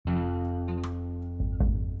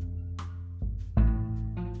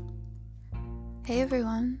Hey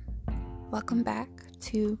everyone, welcome back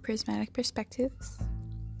to Prismatic Perspectives.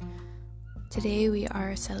 Today we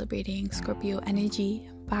are celebrating Scorpio energy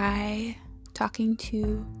by talking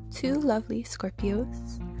to two lovely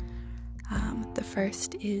Scorpios. The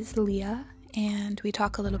first is Leah, and we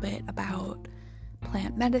talk a little bit about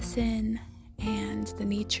plant medicine and the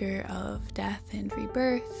nature of death and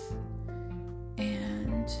rebirth,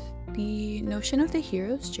 and the notion of the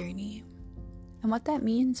hero's journey, and what that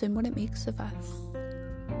means and what it makes of us.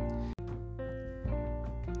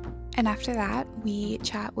 And after that, we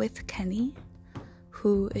chat with Kenny,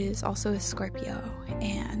 who is also a Scorpio,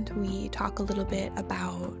 and we talk a little bit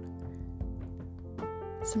about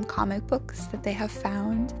some comic books that they have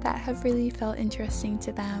found that have really felt interesting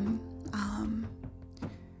to them,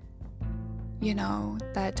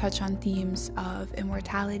 that touch on themes of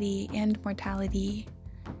immortality and mortality,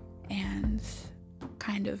 and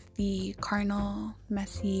kind of the carnal,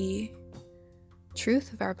 messy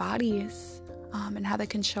truth of our bodies, and how that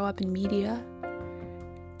can show up in media.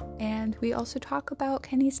 And we also talk about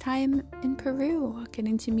Kenny's time in Peru,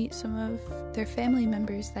 getting to meet some of their family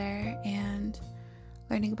members there and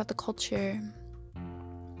learning about the culture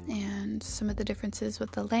and some of the differences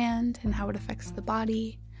with the land and how it affects the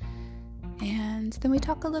body. And then we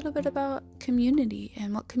talk a little bit about community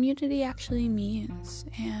and what community actually means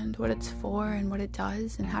and what it's for and what it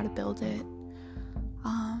does and how to build it.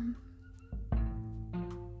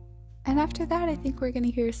 And after that, I think we're going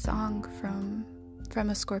to hear a song from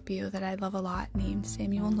a Scorpio that I love a lot named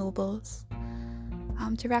Samuel Nobles,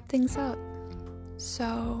 to wrap things up.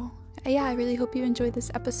 So yeah, I really hope you enjoyed this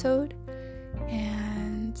episode,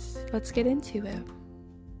 and let's get into it.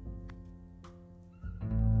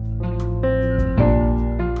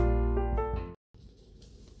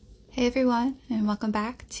 Hey everyone, and welcome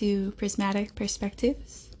back to Prismatic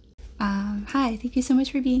Perspectives. Hi, thank you so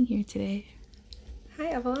much for being here today. Hi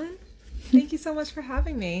Evelyn, thank you so much for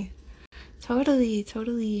having me. Totally.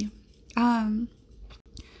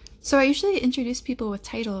 So I usually introduce people with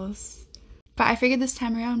titles, but I figured this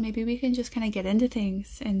time around maybe we can just kind of get into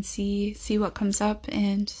things and see what comes up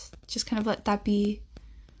and just kind of let that be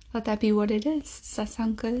what it is. Does that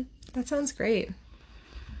sound good? That sounds great.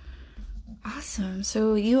 Awesome.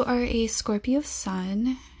 So you are a Scorpio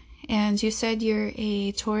Sun, and you said you're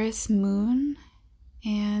a Taurus Moon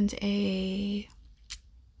and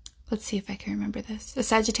let's see if I can remember this, a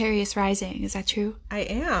Sagittarius Rising. Is that true? I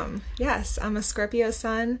am. Yes, I'm a Scorpio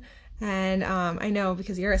Sun, and I know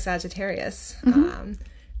because you're a Sagittarius. Mm-hmm.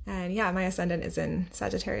 And yeah, my ascendant is in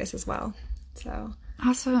Sagittarius as well. So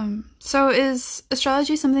awesome. So is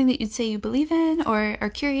astrology something that you'd say you believe in or are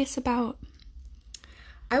curious about?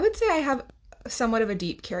 I would say I have somewhat of a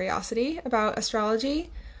deep curiosity about astrology,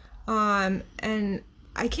 and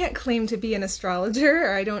I can't claim to be an astrologer,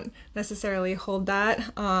 or I don't necessarily hold that,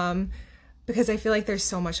 because I feel like there's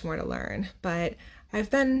so much more to learn, but I've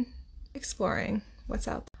been exploring what's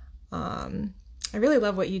out there. I really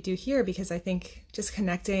love what you do here because I think just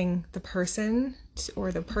connecting the person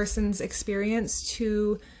or the person's experience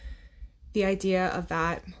to the idea of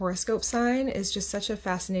that horoscope sign is just such a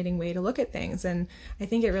fascinating way to look at things. And I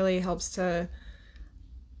think it really helps to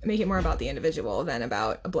make it more about the individual than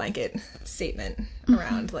about a blanket statement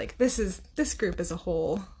around like this group as a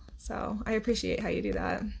whole. So I appreciate how you do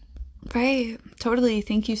that. Right. Totally.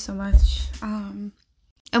 Thank you so much. And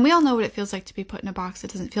we all know what it feels like to be put in a box.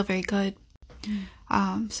 It doesn't feel very good.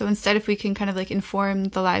 So instead, if we can kind of like inform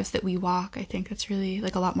the lives that we walk, I think that's really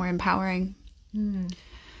like a lot more empowering.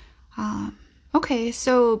 Okay,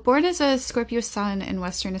 so born as a Scorpio Sun in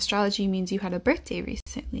Western astrology means you had a birthday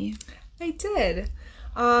recently. I did.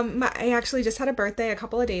 I actually just had a birthday a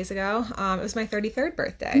couple of days ago. It was my 33rd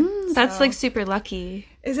birthday. That's like super lucky.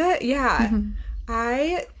 Is it? Yeah. Mm-hmm.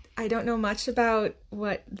 I don't know much about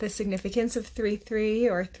what the significance of 3-3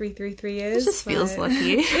 or 333 is. It just feels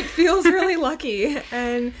lucky. It feels really lucky.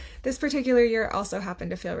 And this particular year also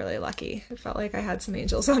happened to feel really lucky. It felt like I had some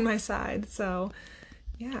angels on my side. So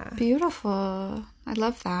yeah. Beautiful. I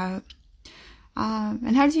love that.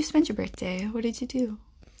 And how did you spend your birthday? What did you do?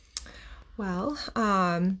 Well,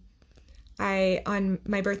 on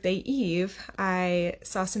my birthday eve, I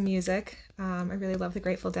saw some music. I really love the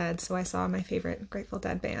Grateful Dead, so I saw my favorite Grateful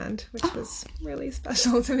Dead band, which was really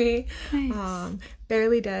special to me. Nice.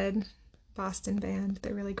 Barely Dead, Boston band.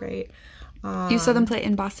 They're really great. You saw them play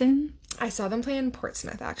in Boston? I saw them play in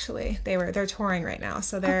Portsmouth, actually. They're touring right now,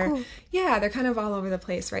 so they're cool. Yeah, they're kind of all over the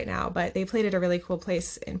place right now. But they played at a really cool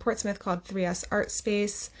place in Portsmouth called 3S Art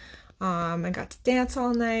Space. I got to dance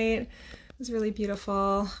all night. It was really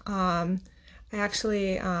beautiful. I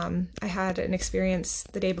had an experience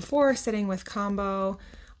the day before sitting with Combo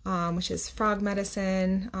which is frog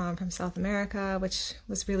medicine from South America, which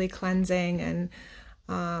was really cleansing. And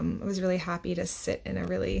I was really happy to sit in a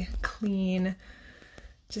really clean,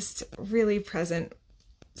 just really present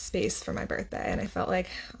space for my birthday. And I felt like,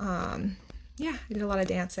 I did a lot of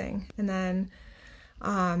dancing. And then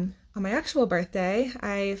on my actual birthday,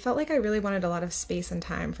 I felt like I really wanted a lot of space and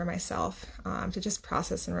time for myself to just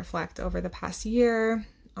process and reflect over the past year,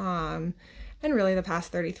 and really the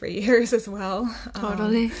past 33 years as well.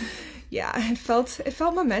 Totally. It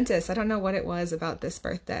felt momentous. I don't know what it was about this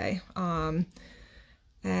birthday.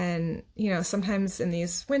 And, sometimes in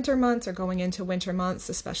these winter months or going into winter months,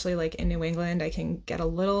 especially like in New England, I can get a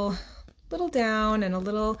little down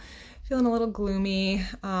and feeling a little gloomy.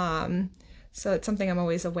 So it's something I'm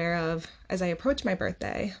always aware of as I approach my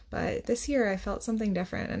birthday. But this year I felt something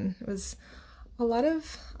different, and it was a lot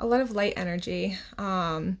of light energy.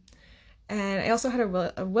 And I also had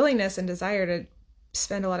a willingness and desire to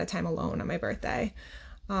spend a lot of time alone on my birthday.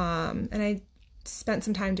 And I spent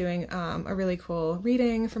some time doing a really cool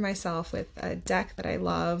reading for myself with a deck that I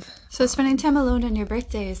love. So spending time alone on your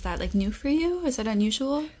birthday, is that like new for you? Is it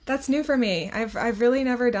unusual? That's new for me. I've really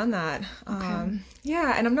never done that. Okay.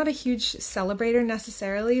 And I'm not a huge celebrator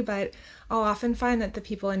necessarily, but I'll often find that the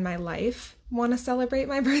people in my life want to celebrate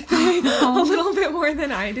my birthday a little bit more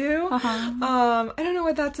than I do. I don't know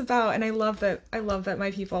what that's about, and I love that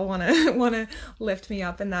my people want to lift me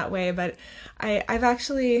up in that way. But I've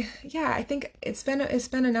actually, I think it's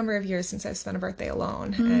been a number of years since I've spent a birthday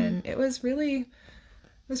alone, and it was really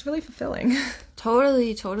fulfilling.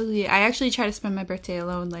 Totally. I actually try to spend my birthday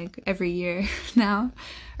alone like every year now,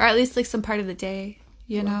 or at least like some part of the day.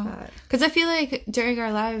 Because I feel like during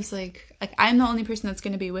our lives, like I'm the only person that's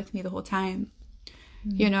going to be with me the whole time,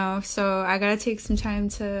 so I got to take some time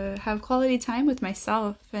to have quality time with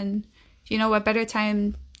myself. And, what better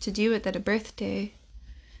time to do it than a birthday,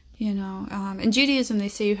 in Judaism, they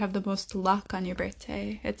say you have the most luck on your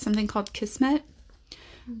birthday. It's something called kismet.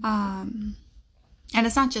 And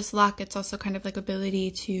it's not just luck, it's also kind of like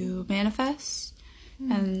ability to manifest.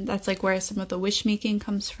 And that's like where some of the wish making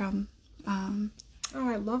comes from. Oh,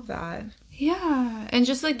 I love that. Yeah. And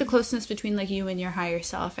just like the closeness between like you and your higher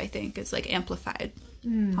self, I think, is like amplified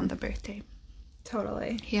on the birthday.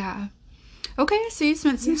 Totally. Yeah. Okay, so you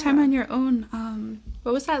spent some time on your own.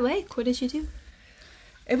 What was that like? What did you do?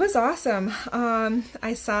 It was awesome.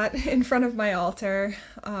 I sat in front of my altar.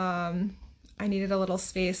 I needed a little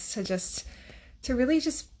space to really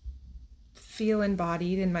just feel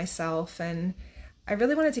embodied in myself, and I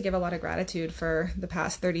really wanted to give a lot of gratitude for the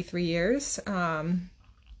past 33 years.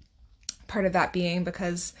 Part of that being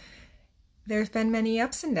because there's been many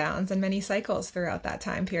ups and downs and many cycles throughout that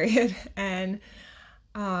time period. And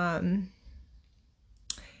so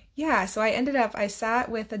I sat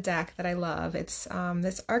with a deck that I love. It's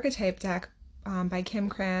this archetype deck by Kim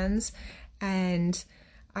Kranz, and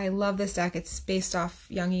I love this deck. It's based off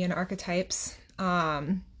Jungian archetypes.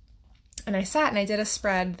 And I sat and I did a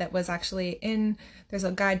spread that was actually there's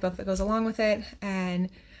a guidebook that goes along with it. And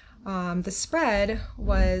the spread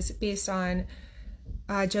was based on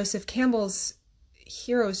Joseph Campbell's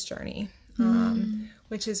hero's journey,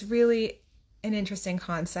 which is really an interesting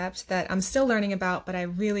concept that I'm still learning about, but I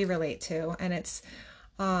really relate to. And it's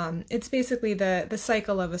basically the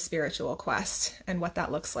cycle of a spiritual quest and what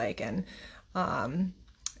that looks like. And,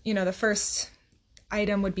 the first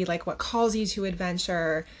item would be like what calls you to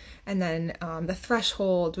adventure. And then the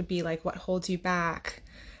threshold would be like what holds you back.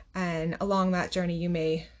 And along that journey, you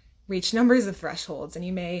may reach numbers of thresholds,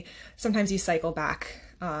 and sometimes you cycle back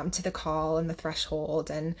to the call and the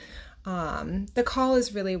threshold. And the call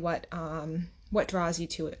is really what draws you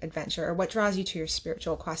to adventure, or what draws you to your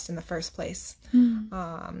spiritual quest in the first place.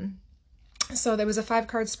 So there was a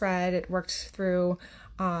 5-card spread. It worked through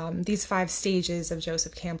these 5 stages of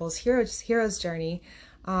Joseph Campbell's hero's journey.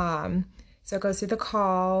 So it goes through the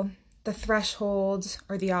call, the threshold,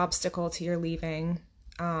 or the obstacle to your leaving,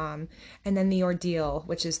 and then the ordeal,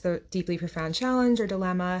 which is the deeply profound challenge or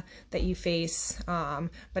dilemma that you face, but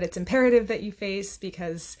it's imperative that you face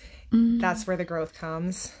because that's where the growth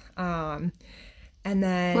comes. And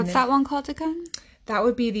then... What's that one called again? That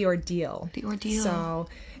would be the ordeal. The ordeal. So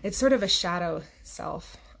it's sort of a shadow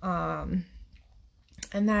self. And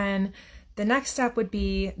then the next step would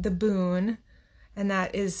be the boon, and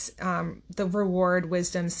that is the reward,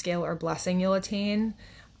 wisdom, skill, or blessing you'll attain,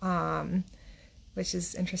 which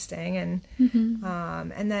is interesting. And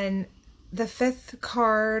and then the 5th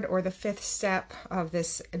card, or the 5th step of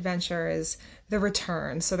this adventure, is the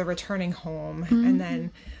return. So the returning home. And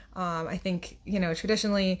then I think,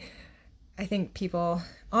 traditionally, I think people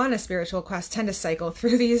on a spiritual quest tend to cycle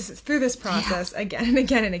through this process again and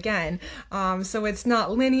again and again. So it's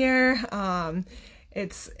not linear.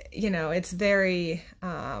 It's, it's very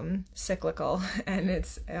cyclical, and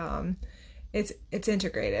it's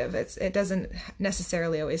integrative. It doesn't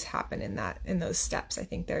necessarily always happen in those steps. I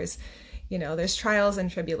think there's trials and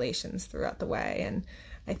tribulations throughout the way. And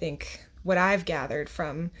I think what I've gathered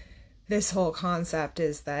from this whole concept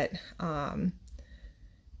is that,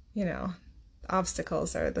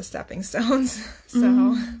 obstacles are the stepping stones.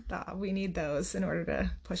 So we need those in order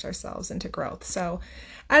to push ourselves into growth. So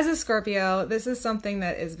as a Scorpio, this is something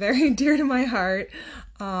that is very dear to my heart.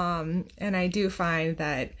 And I do find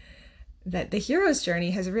that the hero's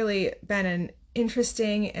journey has really been an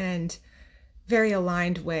interesting and very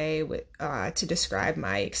aligned way to describe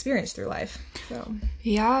my experience through life. So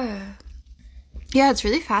yeah, it's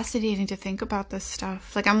really fascinating to think about this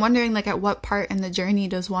stuff. Like, I'm wondering, like, at what part in the journey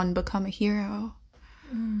does one become a hero?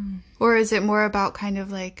 Or is it more about kind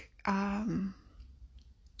of like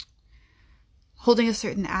holding a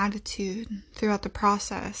certain attitude throughout the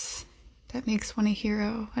process that makes one a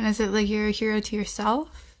hero? And is it like you're a hero to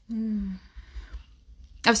yourself? I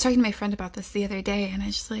was talking to my friend about this the other day, and I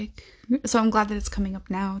just so I'm glad that it's coming up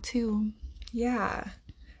now too. Yeah,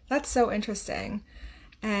 that's so interesting.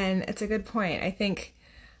 And it's a good point. I think,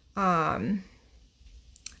 I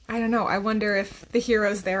don't know, I wonder if the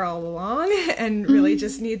hero's there all along and really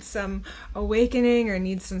just needs some awakening or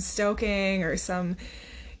needs some stoking or some,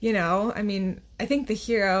 I think the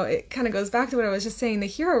hero, it kind of goes back to what I was just saying. The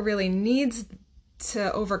hero really needs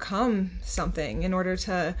to overcome something in order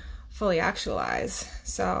to fully actualize.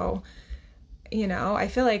 So, I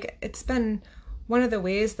feel like it's been one of the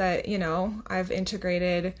ways that, I've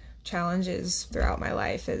integrated challenges throughout my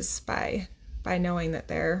life is by knowing that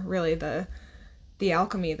they're really the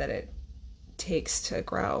alchemy that it takes to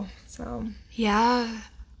grow. So yeah,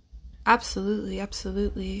 absolutely.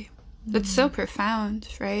 It's so profound,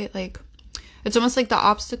 right? Like, it's almost like the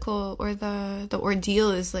obstacle or the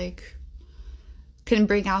ordeal is like can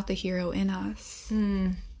bring out the hero in us,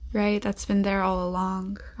 right? That's been there all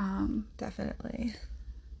along. Definitely,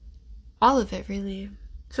 all of it, really.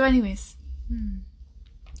 So anyways,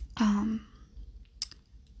 I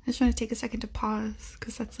just want to take a second to pause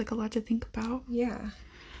because that's like a lot to think about. Yeah.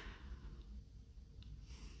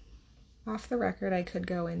 Off the record, I could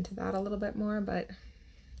go into that a little bit more, but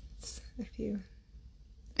if you...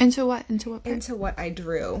 Into what? Into what part? Into what I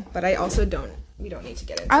drew, but I also we don't need to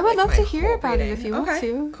get into I would like, love to hear about reading. it if you want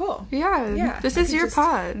to. Cool. Yeah. This is your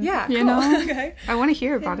pod. Yeah, you cool. know? Okay. I want to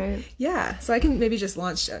hear about it. Yeah, so I can maybe just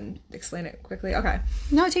launch and explain it quickly. Okay.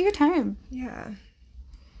 No, take your time. Yeah.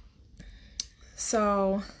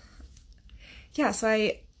 So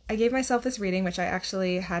I gave myself this reading, which I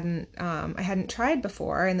actually hadn't tried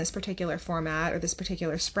before in this particular format or this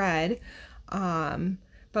particular spread.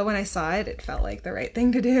 But when I saw it, it felt like the right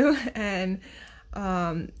thing to do. And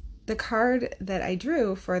the card that I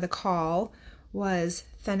drew for the call was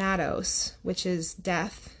Thanatos, which is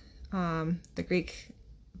death, the Greek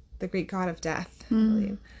god of death, I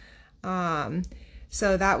believe.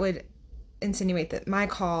 So that would insinuate that my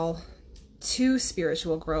call to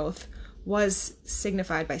spiritual growth was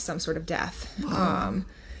signified by some sort of death.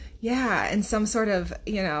 And some sort of,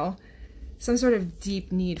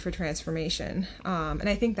 deep need for transformation. And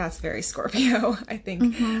I think that's very Scorpio. I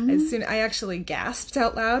think I actually gasped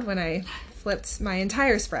out loud when I flipped my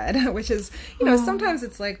entire spread, which is, sometimes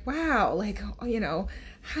it's like, wow, like,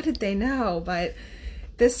 how did they know? But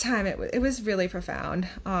this time it was really profound.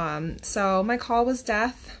 So my call was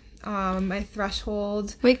death. My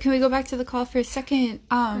threshold. Wait, can we go back to the call for a second?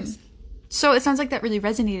 So it sounds like that really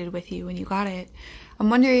resonated with you when you got it. I'm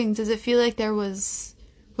wondering, does it feel like was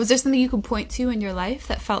there something you could point to in your life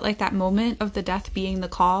that felt like that moment of the death being the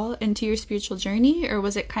call into your spiritual journey? Or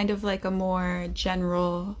was it kind of like a more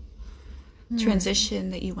general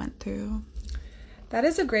transition that you went through? That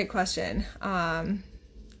is a great question.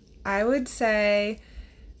 I would say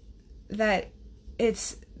that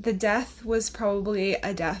the death was probably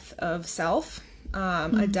a death of self,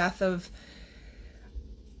 a death of,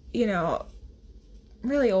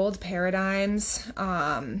 really old paradigms,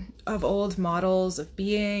 of old models of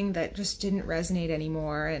being that just didn't resonate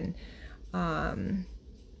anymore. And,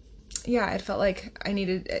 it felt like I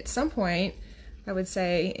needed, at some point, I would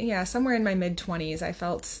say, somewhere in my mid-20s, I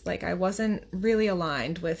felt like I wasn't really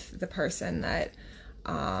aligned with the person that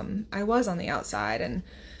I was on the outside. And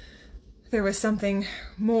there was something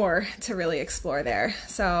more to really explore there.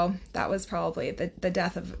 So that was probably the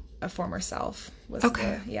death of a former self was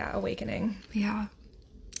the awakening. Yeah.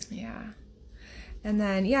 And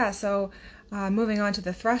then, so moving on to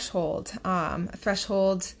the threshold. A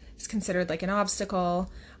threshold is considered like an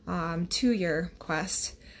obstacle to your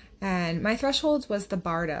quest. And my threshold was the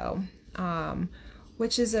bardo,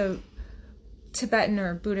 which is a Tibetan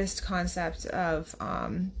or Buddhist concept of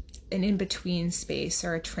an in-between space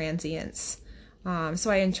or a transience.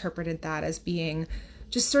 So I interpreted that as being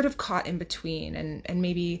just sort of caught in between and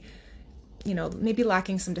maybe, maybe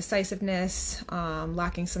lacking some decisiveness,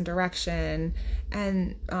 lacking some direction.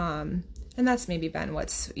 And that's maybe been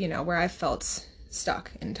what's, where I've felt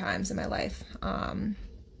stuck in times in my life. And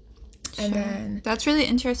then that's really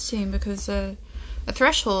interesting because a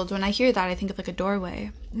threshold, when I hear that, I think of like a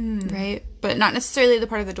doorway, right? But not necessarily the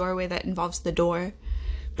part of the doorway that involves the door,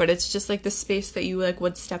 but it's just like the space that you like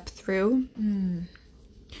would step through.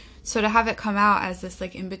 So to have it come out as this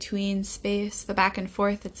like in-between space, the back and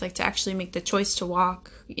forth, it's like to actually make the choice to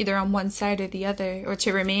walk either on one side or the other, or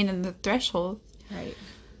to remain in the threshold. Right.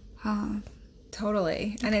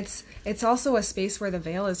 Totally. And it's also a space where the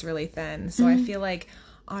veil is really thin. So I feel like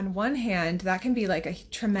on one hand, that can be like a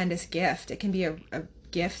tremendous gift. It can be a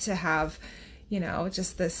gift to have,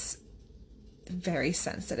 just this very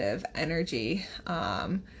sensitive energy.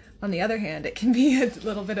 On the other hand, it can be a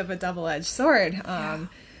little bit of a double-edged sword.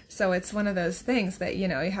 So it's one of those things that, you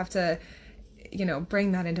have to,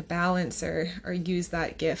 bring that into balance or use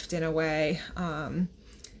that gift in a way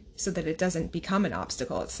so that it doesn't become an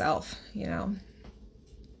obstacle itself,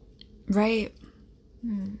 Right.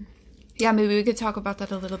 Yeah, maybe we could talk about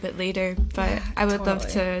that a little bit later, but I would love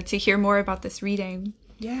to hear more about this reading.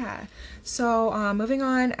 Yeah. So moving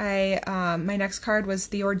on, my next card was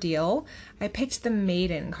the Ordeal. I picked the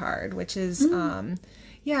Maiden card, which is,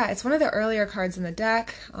 it's one of the earlier cards in the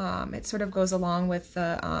deck. It sort of goes along with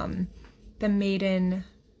the Maiden,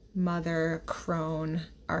 Mother, Crone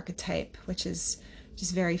archetype, which is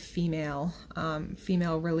just very female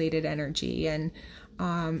related energy and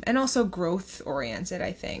also growth oriented,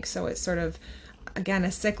 I think. So it's sort of, again,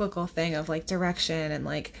 a cyclical thing of like direction and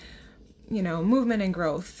like, movement and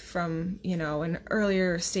growth from, an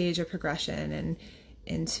earlier stage of progression and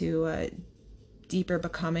into a deeper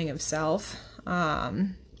becoming of self. So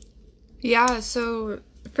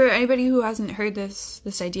for anybody who hasn't heard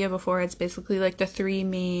this idea before, it's basically like the three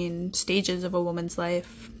main stages of a woman's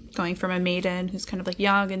life, going from a maiden who's kind of like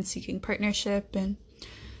young and seeking partnership and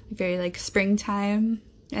very like springtime,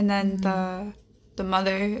 and then the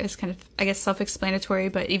mother is kind of, I guess, self-explanatory,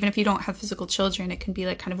 but even if you don't have physical children, it can be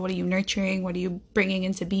like kind of what are you nurturing, what are you bringing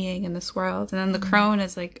into being in this world. And then the crone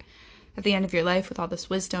is like at the end of your life with all this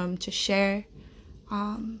wisdom to share,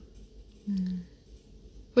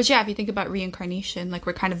 which if you think about reincarnation, like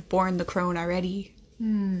we're kind of born the crone already,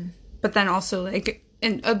 but then also like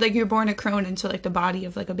like you're born a crone into like the body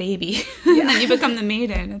of like a baby, and then you become the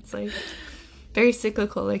maiden. It's like very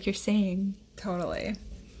cyclical, like you're saying. Totally.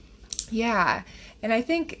 Yeah. And I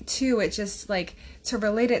think too, it just like to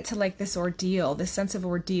relate it to like this ordeal, this sense of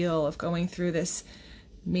ordeal of going through this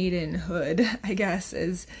maidenhood, I guess,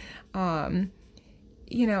 is, I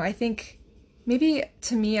think maybe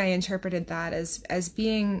to me, I interpreted that as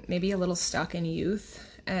being maybe a little stuck in youth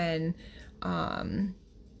and, and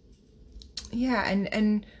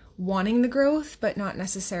wanting the growth, but not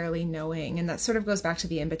necessarily knowing. And that sort of goes back to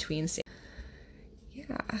the in-between stage.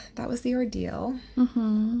 Yeah, that was the Ordeal.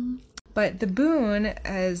 But the boon,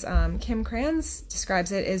 as Kim Kranz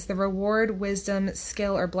describes it, is the reward, wisdom,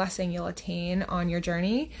 skill, or blessing you'll attain on your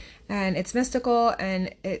journey. And it's mystical,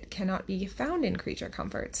 and it cannot be found in creature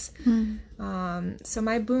comforts. So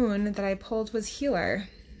my boon that I pulled was Healer.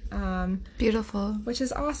 Beautiful. Which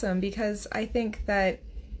is awesome, because I think that,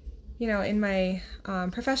 in my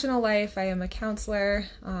professional life, I am a counselor.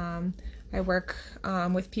 I work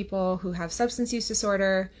with people who have substance use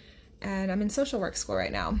disorder, and I'm in social work school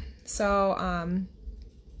right now. So, I'm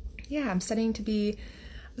studying to be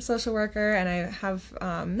a social worker, and I have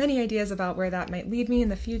many ideas about where that might lead me in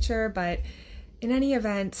the future, but in any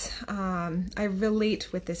event, I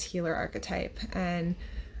relate with this healer archetype, and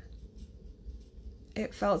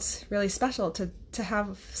it felt really special to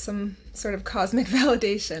have some sort of cosmic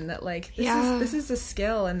validation that like, this is a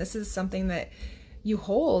skill, and this is something that you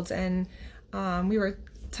hold. And we were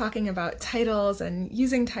talking about titles and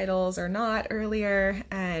using titles or not earlier,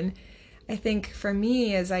 and I think for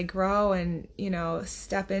me, as I grow and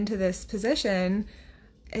step into this position,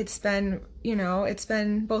 it's been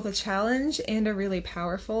both a challenge and a really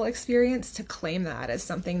powerful experience to claim that as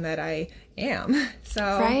something that I am. So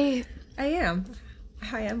right. I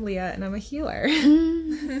am Leah, and I'm a healer.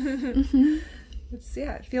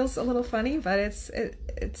 It feels a little funny, but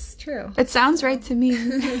it's true. It sounds right to me.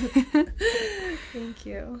 Thank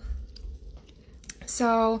you.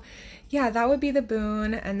 So yeah, that would be the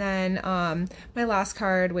boon. And then my last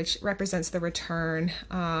card, which represents the return,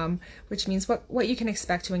 which means what you can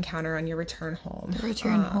expect to encounter on your return home. The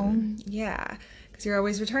return home. Yeah, because you're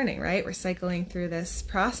always returning, right? We're cycling through this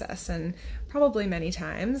process, and probably many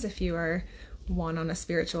times if you are one on a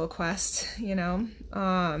spiritual quest, you know.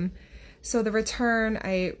 So the return,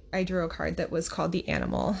 I drew a card that was called the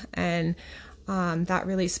Animal, and that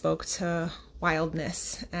really spoke to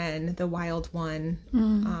wildness and the wild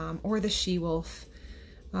one, or the she-wolf,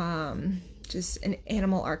 just an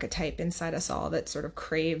animal archetype inside us all that sort of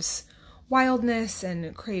craves wildness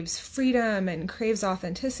and craves freedom and craves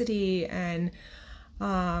authenticity. And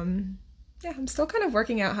yeah, I'm still kind of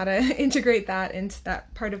working out how to integrate that into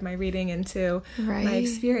that part of my reading into my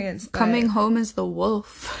experience. But coming home as the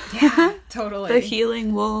wolf. Yeah, totally. The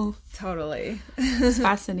healing wolf. Totally. It's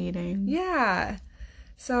fascinating. Yeah.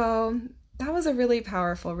 So that was a really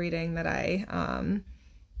powerful reading that I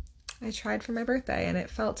tried for my birthday, and it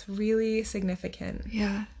felt really significant.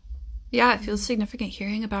 Yeah. Yeah, it feels significant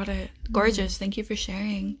hearing about it. Gorgeous. Thank you for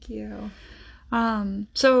sharing. Thank you.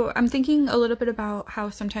 So I'm thinking a little bit about how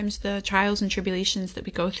sometimes the trials and tribulations that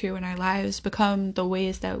we go through in our lives become the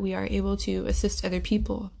ways that we are able to assist other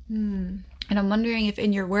people. And I'm wondering if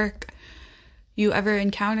in your work you ever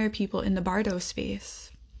encounter people in the bardo space.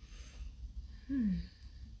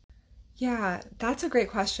 Yeah, that's a great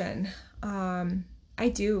question. I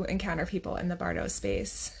do encounter people in the bardo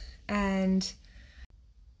space, and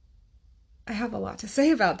I have a lot to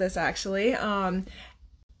say about this, actually.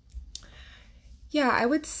 Yeah, I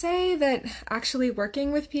would say that actually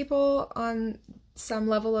working with people on some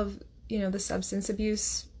level of, the substance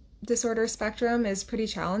abuse disorder spectrum is pretty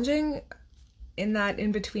challenging in that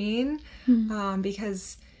in between,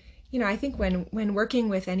 because, I think when working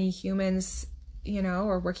with any humans,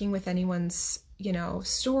 or working with anyone's,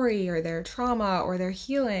 story or their trauma or their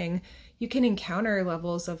healing, you can encounter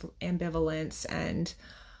levels of ambivalence and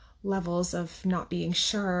levels of not being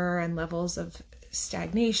sure and levels of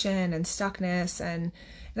stagnation and stuckness, and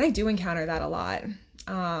I do encounter that a lot.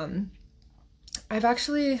 I'm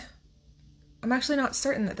actually not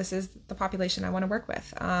certain that this is the population I want to work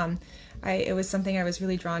with. It was something I was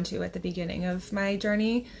really drawn to at the beginning of my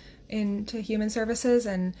journey into human services,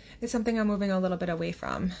 and it's something I'm moving a little bit away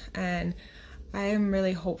from. And I am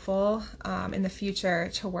really hopeful in the future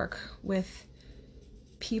to work with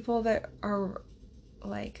people that are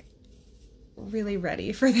like really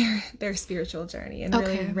ready for their spiritual journey and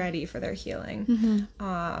really ready for their healing.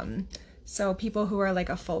 So people who are like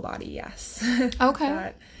a full body yes.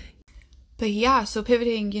 Okay. But yeah, so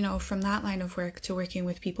pivoting, from that line of work to working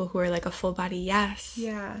with people who are like a full body yes.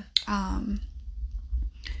 Yeah.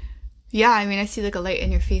 Yeah, I mean, I see like a light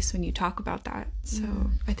in your face when you talk about that. So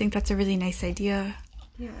I think that's a really nice idea.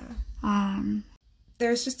 Yeah.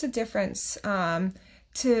 There's just a difference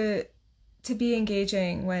to be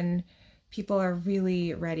engaging when people are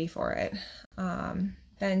really ready for it,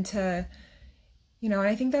 than to, and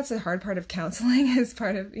I think that's a hard part of counseling is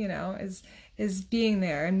part of, is being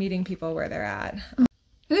there and meeting people where they're at.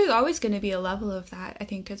 There's always going to be a level of that, I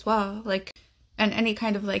think, as well. Like, and any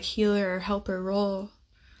kind of like healer or helper role,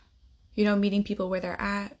 meeting people where they're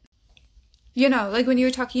at. Like when you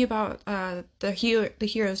were talking about the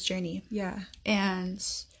hero's journey. Yeah. And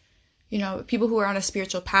people who are on a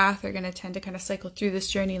spiritual path are going to tend to kind of cycle through this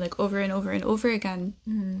journey like over and over and over again.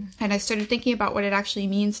 And I started thinking about what it actually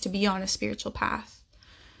means to be on a spiritual path.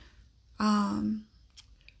 And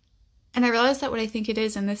I realized that what I think it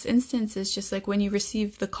is in this instance is just like when you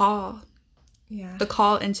receive the call. Yeah. The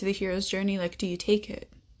call into the hero's journey, like, do you take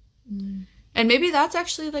it? And maybe that's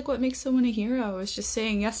actually like what makes someone a hero, is just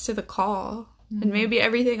saying yes to the call. And maybe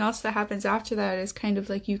everything else that happens after that is kind of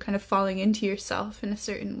like you kind of falling into yourself in a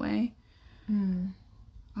certain way.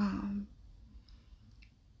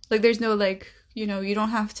 Like there's no like, you don't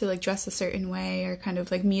have to like dress a certain way or kind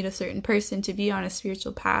of like meet a certain person to be on a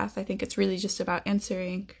spiritual path. I think it's really just about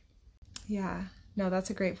answering. Yeah, no, that's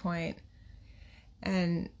a great point.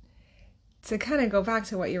 And to kind of go back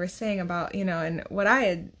to what you were saying about, and what I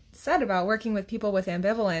had said about working with people with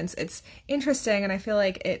ambivalence, it's interesting, and I feel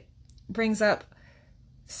like it brings up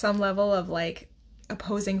some level of like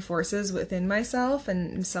opposing forces within myself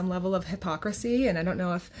and some level of hypocrisy. And I don't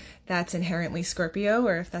know if that's inherently Scorpio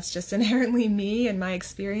or if that's just inherently me and my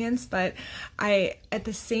experience. But at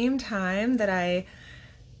the same time that I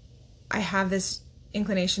have this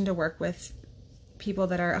inclination to work with people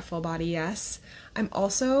that are a full body yes, I'm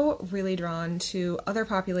also really drawn to other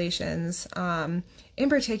populations. In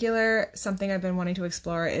particular, something I've been wanting to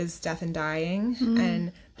explore is death and dying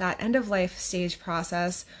and that end of life stage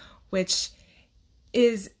process, which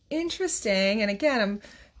is interesting. And again, I'm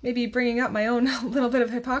maybe bringing up my own little bit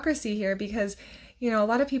of hypocrisy here because, you know, a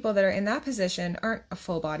lot of people that are in that position aren't a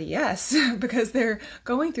full body yes, because they're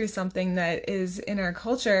going through something that is in our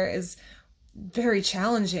culture is very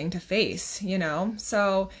challenging to face, you know?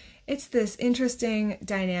 So it's this interesting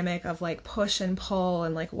dynamic of like push and pull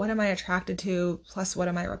and like, what am I attracted to? Plus what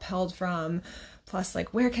am I repelled from? Plus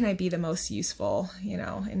like, where can I be the most useful, you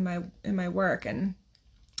know, in my work? And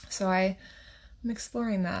so I'm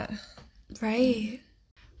exploring that. Right.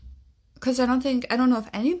 Because I don't know if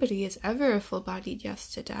anybody is ever a full-bodied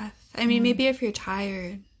yes to death. I mean, maybe if you're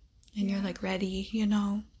tired and you're like ready, you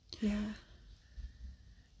know. Yeah.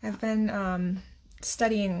 I've been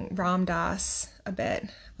studying Ram Dass a bit.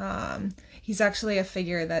 He's actually a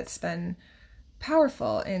figure that's been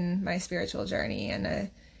powerful in my spiritual journey and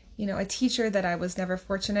a teacher that I was never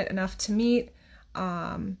fortunate enough to meet.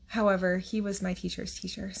 However, he was my teacher's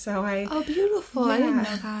teacher. So Oh, beautiful. Yeah, I didn't know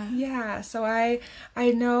that. Yeah. So I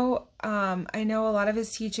know a lot of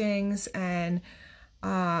his teachings and,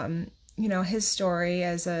 his story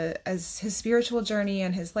as his spiritual journey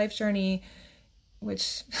and his life journey,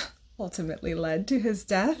 which ultimately led to his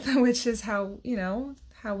death, which is how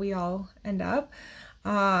we all end up.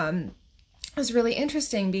 It was really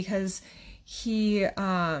interesting because he,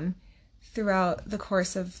 throughout the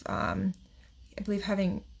course of, I believe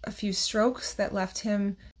having a few strokes that left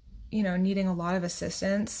him, needing a lot of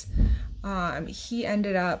assistance. He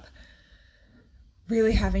ended up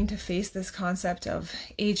really having to face this concept of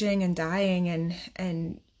aging and dying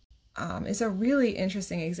and is a really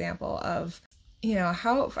interesting example of,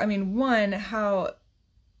 how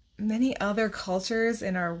many other cultures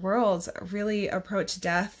in our world really approach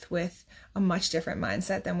death with a much different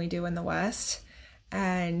mindset than we do in the West.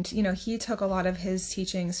 And, he took a lot of his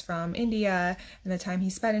teachings from India and the time he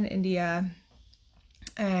spent in India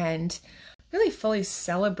and really fully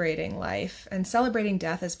celebrating life and celebrating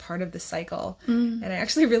death as part of the cycle. And I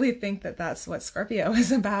actually really think that that's what Scorpio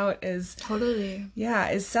is about is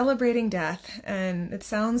celebrating death. And it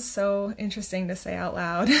sounds so interesting to say out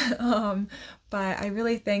loud. But I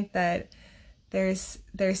really think that there's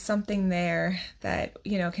something there that,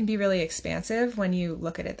 can be really expansive when you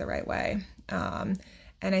look at it the right way. And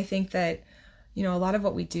I think that, a lot of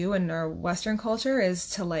what we do in our Western culture is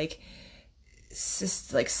to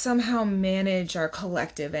somehow manage our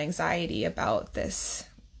collective anxiety about this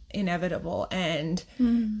inevitable end.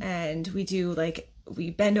 And we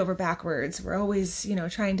bend over backwards. We're always,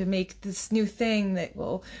 trying to make this new thing that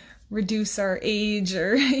will reduce our age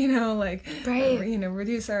or,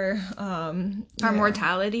 reduce our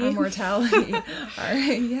mortality. Our mortality.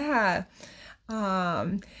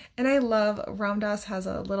 And I love, Ram Dass has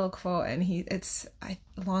a little quote and it's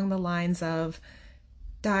along the lines of,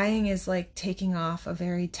 dying is like taking off a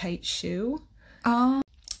very tight shoe. Oh.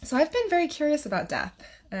 So I've been very curious about death,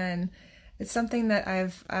 and it's something that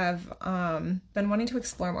I've been wanting to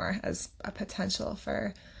explore more as a potential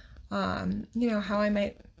for, how I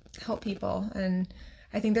might help people. And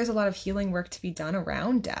I think there's a lot of healing work to be done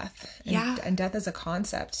around death. And death as a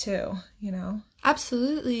concept too,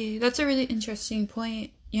 Absolutely. That's a really interesting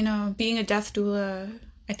point. Being a death doula,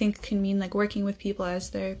 I think can mean working with people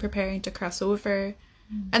as they're preparing to cross over.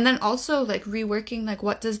 And then also reworking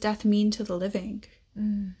what does death mean to the living?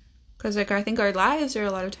 Because I think our lives are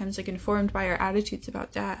a lot of times informed by our attitudes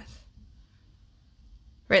about death.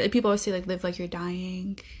 Right? People always say live like you're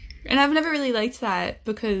dying. And I've never really liked that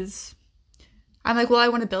because I'm I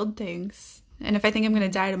want to build things. And if I think I'm going to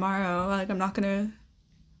die tomorrow, I'm not going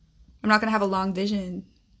to have a long vision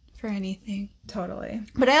for anything. Totally.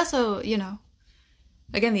 But I also,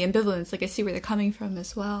 again, the ambivalence, I see where they're coming from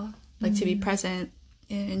as well. To be present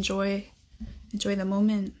and enjoy the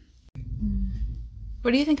moment.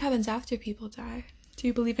 What do you think happens after people die? Do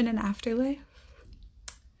you believe in an afterlife?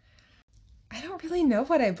 I don't really know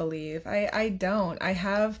what I believe. I don't. I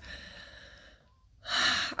have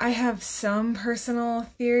some personal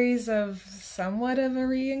theories of somewhat of a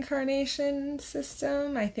reincarnation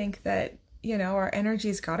system. I think that, our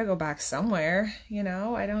energy's got to go back somewhere,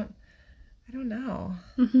 I don't know.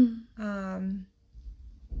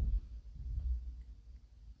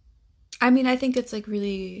 I think it's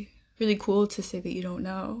really, really cool to say that you don't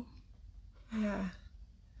know. Yeah.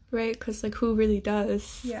 Right? Because who really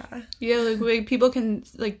does? Yeah. Yeah, people can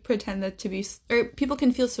pretend that to be, or people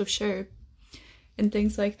can feel so sure in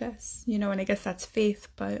things like this, and I guess that's faith,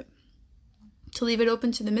 but to leave it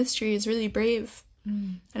open to the mystery is really brave.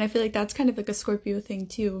 And I feel that's kind of a Scorpio thing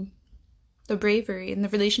too. The bravery and the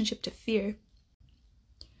relationship to fear.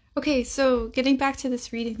 Okay, so getting back to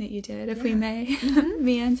this reading that you did, if we may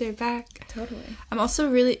meander back. Totally. I'm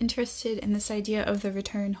also really interested in this idea of the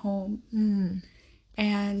return home.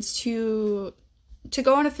 And to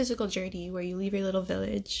go on a physical journey where you leave your little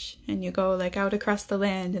village and you go like out across the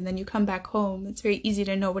land and then you come back home. It's very easy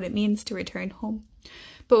to know what it means to return home.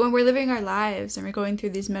 But when we're living our lives and we're going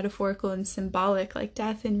through these metaphorical and symbolic, like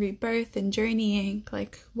death and rebirth and journeying,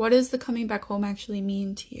 like what does the coming back home actually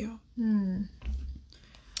mean to you?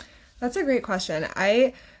 That's a great question.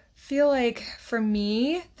 I feel like for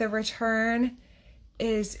me, the return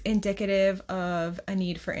is indicative of a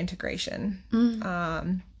need for integration.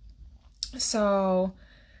 So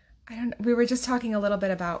we were just talking a little bit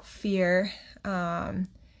about fear.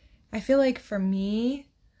 I feel like for me,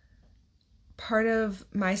 part of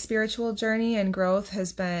my spiritual journey and growth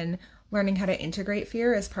has been learning how to integrate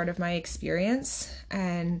fear as part of my experience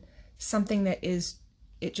and something that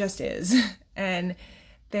it just is. And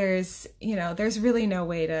there's really no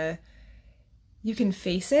way you can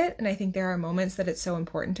face it. And I think there are moments that it's so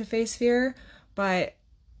important to face fear, but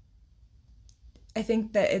I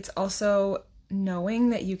think that it's also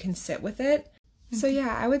knowing that you can sit with it. So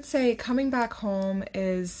yeah, I would say coming back home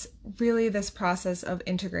is really this process of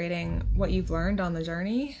integrating what you've learned on the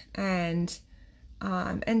journey and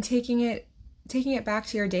taking it back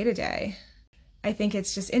to your day-to-day. I think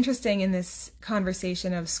it's just interesting in this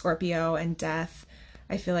conversation of Scorpio and death.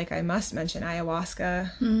 I feel like I must mention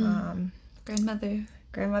ayahuasca. Grandmother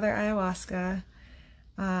ayahuasca.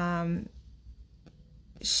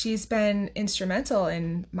 She's been instrumental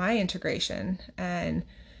in my integration. And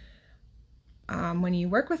when you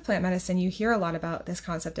work with plant medicine, you hear a lot about this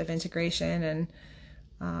concept of integration. And,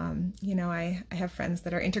 I have friends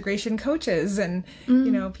that are integration coaches and,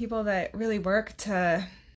 people that really work to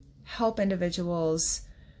help individuals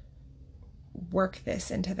work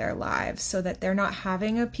this into their lives so that they're not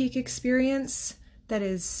having a peak experience that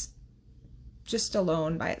is just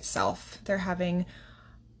alone by itself. They're having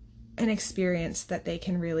an experience that they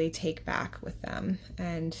can really take back with them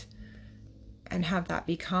and have that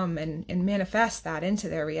become and manifest that into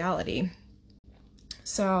their reality.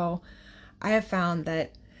 So I have found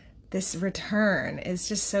that this return is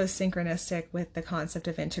just so synchronistic with the concept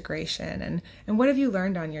of integration. And what have you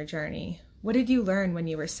learned on your journey? What did you learn when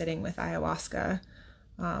you were sitting with ayahuasca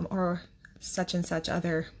or such and such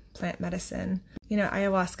other plant medicine?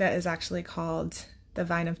 Ayahuasca is actually called the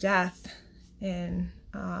vine of death in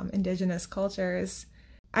indigenous cultures.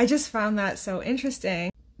 I just found that so interesting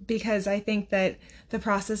because I think that the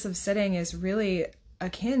process of sitting is really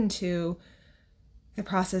akin to the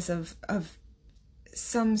process of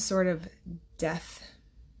some sort of death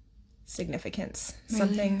significance.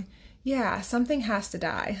 Really? Something has to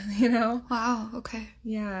die, Wow, okay.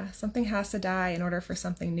 Yeah, something has to die in order for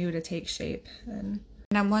something new to take shape. And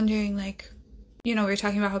I'm wondering, we were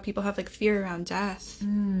talking about how people have fear around death.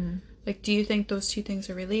 Do you think those two things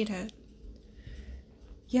are related?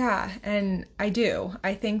 Yeah, and I do.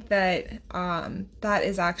 I think that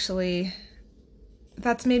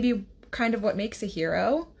that's maybe kind of what makes a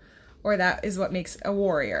hero, or that is what makes a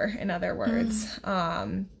warrior, in other words.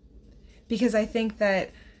 Because I think that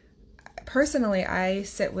personally, I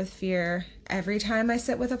sit with fear every time I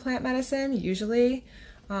sit with a plant medicine, usually.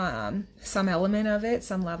 Some element of it,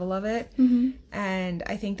 some level of it. And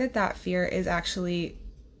I think that fear is actually,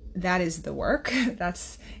 that is the work.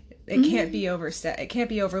 It can't be it can't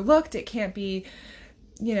be overlooked. It can't be,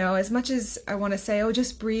 as much as I want to say, oh,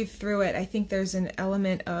 just breathe through it. I think there's an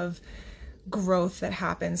element of growth that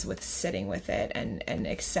happens with sitting with it and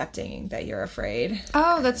accepting that you're afraid.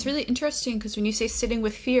 Oh, that's really interesting, because when you say sitting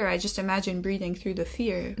with fear, I just imagine breathing through the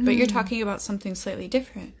fear. But you're talking about something slightly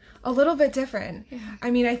different. A little bit different. Yeah.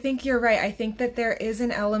 I mean, I think you're right. I think that there is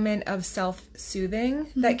an element of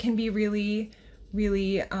self-soothing that can be really,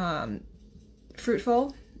 really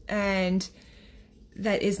fruitful and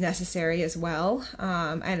that is necessary as well.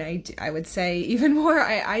 And I would say even more,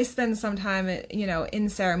 I spend some time, in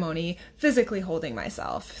ceremony, physically holding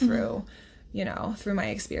myself through, through my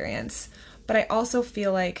experience. But I also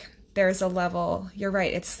feel like there's a level, you're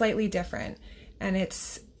right, it's slightly different. And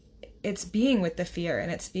it's being with the fear,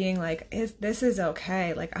 and it's being this is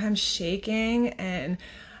okay. I'm shaking and,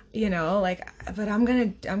 but I'm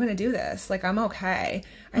going to do this. I'm okay.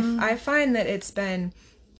 I find that it's been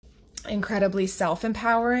incredibly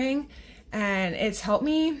self-empowering, and it's helped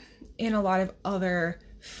me in a lot of other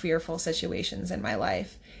fearful situations in my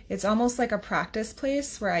life. It's almost like a practice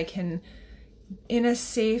place where I can, in a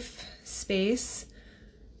safe space,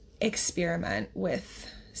 experiment with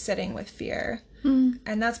sitting with fear.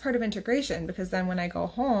 And that's part of integration, because then when I go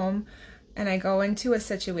home and I go into a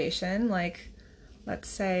situation like let's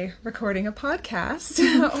say, recording a podcast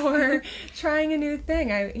or trying a new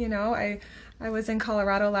thing. I was in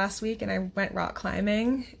Colorado last week and I went rock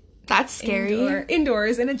climbing. That's scary.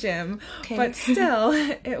 Indoors in a gym. Okay. But still,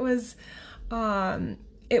 it was a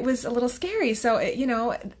little scary. So,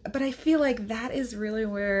 but I feel like that is really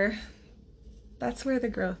that's where the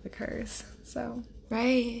growth occurs. So.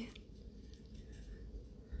 Right.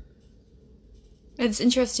 It's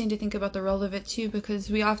interesting to think about the role of it too, because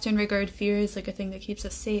we often regard fear as like a thing that keeps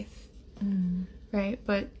us safe. Right?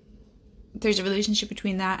 But there's a relationship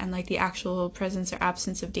between that and like the actual presence or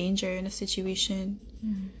absence of danger in a situation.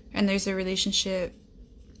 And there's a relationship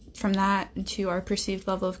from that to our perceived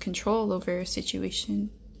level of control over a situation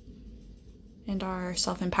and our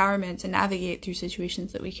self-empowerment to navigate through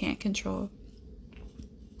situations that we can't control.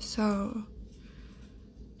 So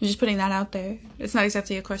I'm just putting that out there. It's not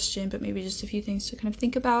exactly a question, but maybe just a few things to kind of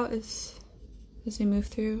think about as we move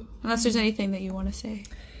through. Unless there's anything that you want to say.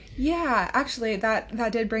 Yeah, actually,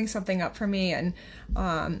 that did bring something up for me. And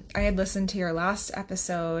I had listened to your last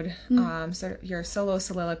episode, so your solo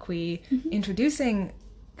soliloquy introducing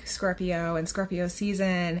Scorpio and Scorpio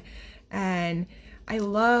season. And I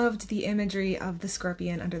loved the imagery of the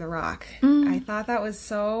scorpion under the rock. I thought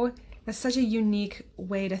that's such a unique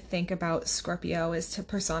way to think about Scorpio, is to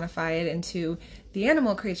personify it into the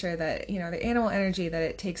animal creature that, the animal energy that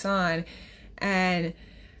it takes on. And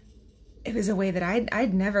it was a way that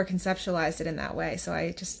I'd never conceptualized it in that way. So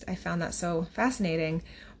I found that so fascinating.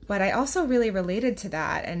 But I also really related to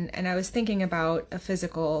that. And I was thinking about a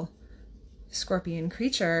physical scorpion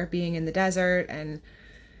creature being in the desert and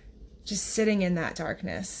just sitting in that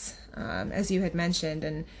darkness, as you had mentioned,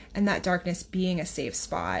 and that darkness being a safe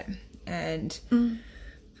spot. And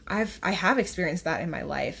I have experienced that in my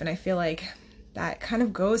life. And I feel like that kind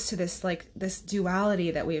of goes to this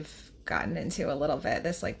duality that we've gotten into a little bit,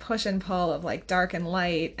 this like push and pull of like dark and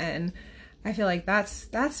light. And I feel like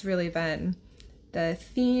that's really been the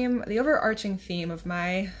theme, the overarching theme of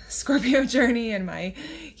my Scorpio journey and my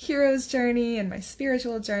hero's journey and my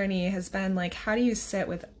spiritual journey has been like, how do you sit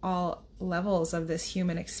with all levels of this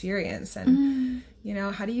human experience? And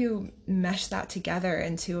how do you mesh that together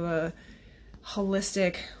into a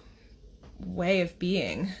holistic way of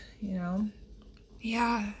being,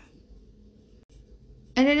 Yeah.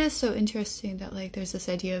 And it is so interesting that like there's this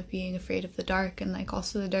idea of being afraid of the dark, and like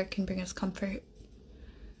also the dark can bring us comfort.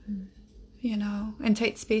 In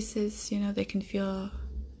tight spaces, they can feel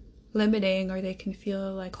limiting, or they can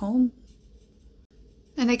feel like home.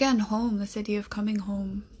 And again, home, this idea of coming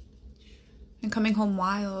home and coming home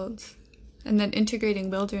wild, and then integrating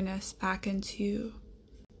wilderness back into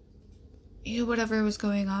whatever was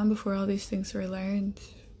going on before all these things were learned.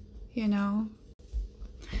 Hey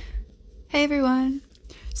everyone.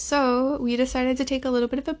 So we decided to take a little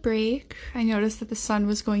bit of a break. I noticed that the sun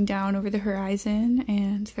was going down over the horizon,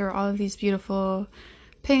 and there were all of these beautiful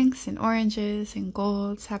pinks and oranges and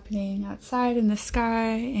golds happening outside in the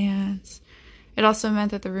sky, and it also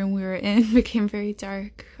meant that the room we were in became very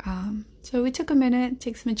dark. So we took a minute,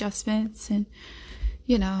 take some adjustments, and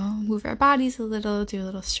move our bodies a little, do a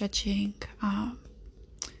little stretching.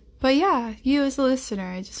 But yeah, you as a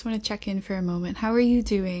listener, I just want to check in for a moment. How are you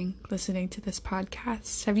doing listening to this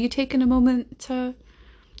podcast? Have you taken a moment to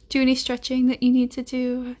do any stretching that you need to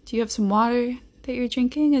do? Do you have some water that you're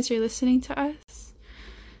drinking as you're listening to us?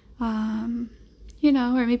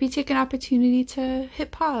 Or maybe take an opportunity to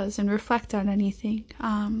hit pause and reflect on anything.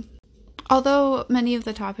 Although many of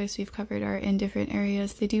the topics we've covered are in different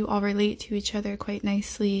areas, they do all relate to each other quite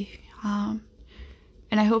nicely.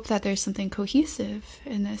 And I hope that there's something cohesive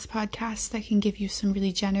in this podcast that can give you some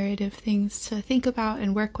really generative things to think about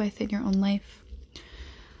and work with in your own life.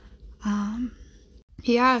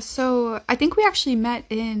 So I think we actually met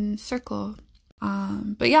in Circle.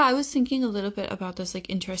 But yeah, I was thinking a little bit about this like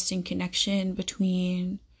interesting connection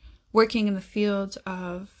between working in the field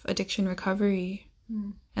of addiction recovery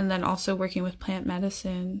and then also working with plant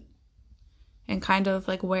medicine. And kind of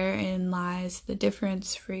like wherein lies the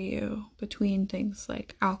difference for you between things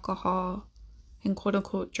like alcohol and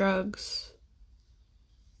quote-unquote drugs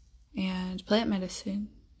and plant medicine.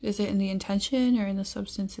 Is it in the intention or in the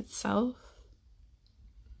substance itself?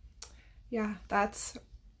 Yeah, that's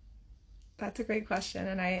a great question.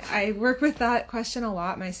 And I work with that question a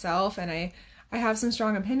lot myself, and I have some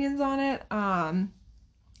strong opinions on it. I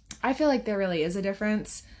feel like there really is a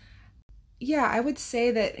difference. Yeah, I would say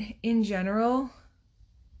that in general,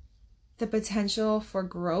 the potential for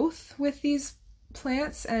growth with these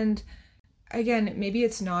plants, and again, maybe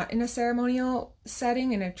it's not in a ceremonial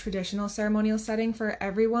setting, in a traditional ceremonial setting for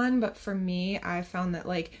everyone, but for me, I found that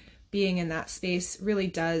like being in that space really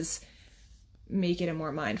does make it a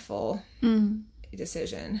more mindful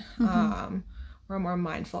decision, or a more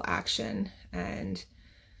mindful action. And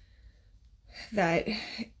that,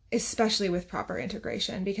 especially with proper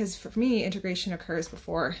integration, because for me, integration occurs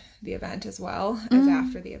before the event as well as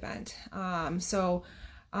after the event.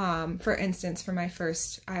 For instance, for my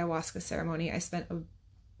first ayahuasca ceremony, I spent a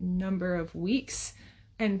number of weeks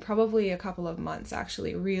and probably a couple of months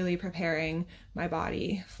actually really preparing my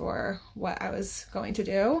body for what I was going to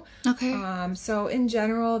do. Okay. So in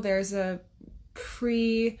general, there's a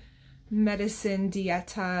pre-medicine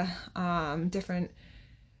dieta. Different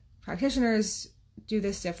practitioners do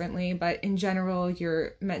this differently, but in general,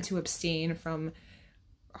 you're meant to abstain from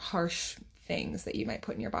harsh things that you might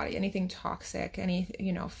put in your body, anything toxic, any,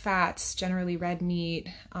 fats, generally red meat,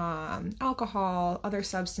 alcohol, other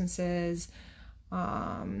substances,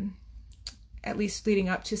 at least leading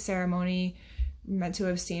up to ceremony, meant to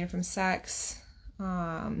abstain from sex,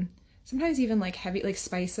 sometimes even like heavy, like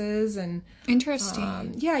spices and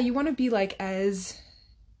interesting. You want to be like as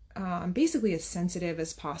basically as sensitive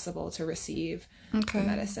as possible to receive the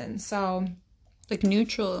medicine. So like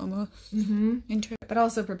neutral almost. But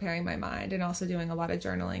also preparing my mind and also doing a lot of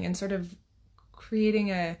journaling and sort of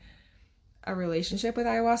creating a relationship with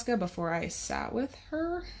ayahuasca before I sat with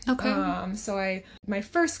her. So my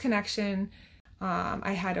first connection,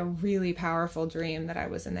 I had a really powerful dream that I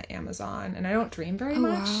was in the Amazon, and I don't dream very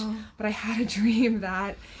much, but I had a dream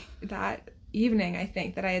that evening, I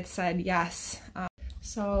think, that I had said yes.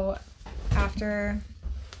 So after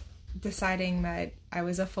deciding that I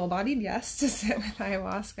was a full-bodied yes to sit with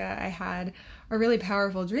ayahuasca, I had a really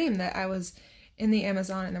powerful dream that I was in the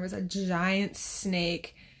Amazon and there was a giant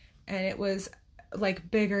snake, and it was like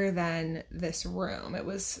bigger than this room. It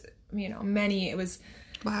was, it was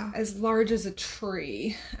as large as a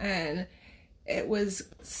tree, and it was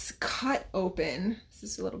cut open. This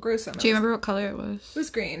is a little gruesome. Do you remember what color it was? It was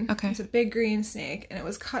green. Okay. It's a big green snake, and it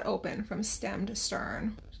was cut open from stem to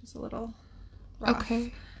stern, which is a little rough.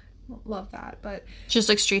 Okay. Love that, but just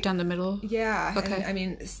like straight down the middle. Yeah. Okay. And, I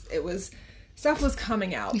mean, it was, stuff was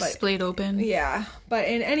coming out, but splayed open. Yeah. But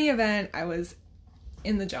in any event, I was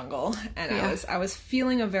in the jungle, and I was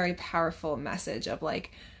feeling a very powerful message of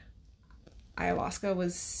like ayahuasca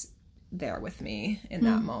was there with me in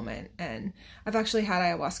that moment. And I've actually had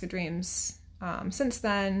ayahuasca dreams since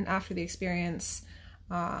then, after the experience,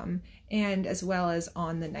 and as well as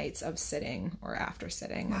on the nights of sitting or after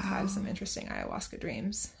sitting. I've had some interesting ayahuasca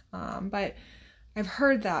dreams. But I've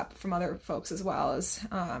heard that from other folks as well, as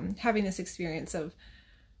having this experience of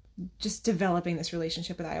just developing this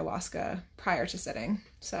relationship with ayahuasca prior to sitting.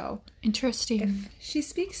 So interesting. If she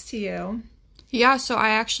speaks to you. Yeah, so I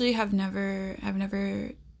actually I've not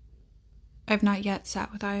yet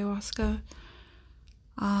sat with ayahuasca.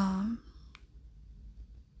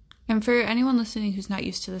 And for anyone listening who's not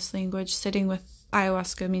used to this language, sitting with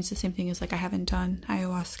ayahuasca means the same thing as like I haven't done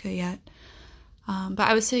ayahuasca yet. But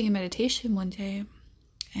I was sitting in meditation one day,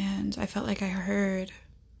 and I felt like I'd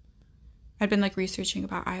been like researching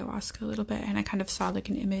about ayahuasca a little bit, and I kind of saw like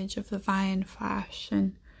an image of the vine flash,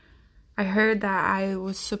 and I heard that I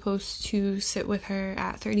was supposed to sit with her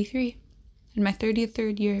at 33. And my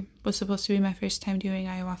 33rd year was supposed to be my first time doing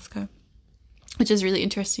ayahuasca, which is really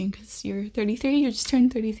interesting because you're 33, you just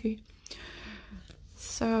turned 33.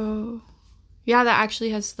 So yeah, that actually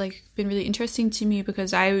has like been really interesting to me,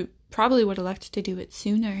 because I probably would have liked to do it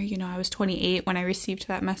sooner. I was 28 when I received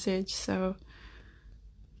that message. So,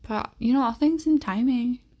 but all things in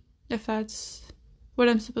timing. If that's what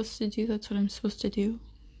I'm supposed to do, that's what I'm supposed to do.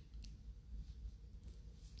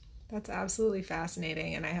 That's absolutely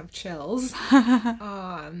fascinating, and I have chills.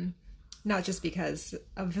 Not just because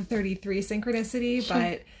of the 33 synchronicity,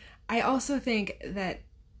 but I also think that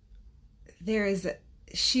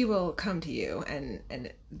she will come to you,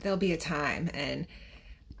 and there'll be a time. And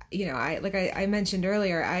I mentioned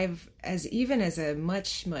earlier, as a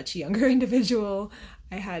much, much younger individual,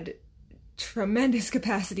 I had tremendous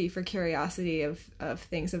capacity for curiosity of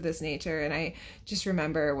things of this nature. And I just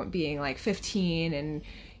remember being like 15 and,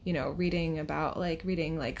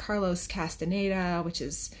 reading Carlos Castaneda, which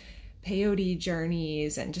is peyote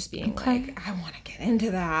journees, and just being like, I want to get into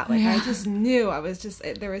that. Like, I just knew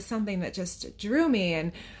there was something that just drew me.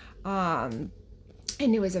 And I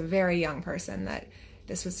knew as a very young person that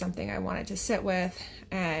this was something I wanted to sit with.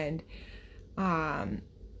 And I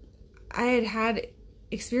had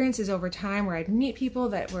experiences over time where I'd meet people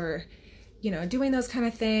that were, doing those kind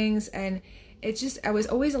of things. And I was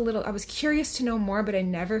always I was curious to know more, but I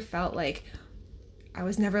never felt like, I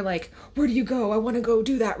was never like, where do you go? I want to go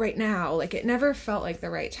do that right now. Like, it never felt like the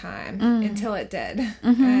right time until it did.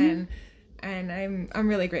 And I'm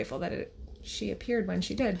really grateful that she appeared when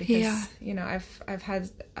she did, because you know, I've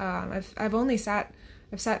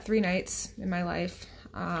sat 3 nights in my life,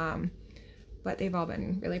 but they've all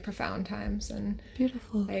been really profound times, and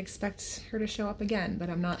beautiful. I expect her to show up again, but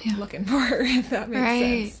I'm not looking for her, if that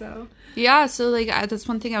makes sense. So so like that's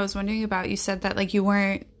one thing I was wondering about. You said that like you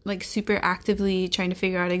weren't like super actively trying to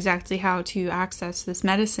figure out exactly how to access this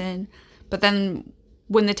medicine, but then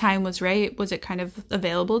when the time was right, was it kind of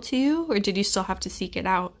available to you, or did you still have to seek it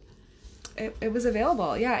out? It was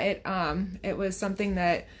available. Yeah, it was something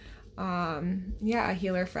that a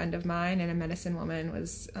healer friend of mine and a medicine woman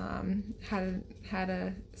was had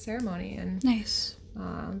a ceremony, and nice.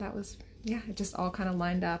 That was it just all kind of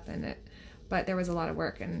lined up, but there was a lot of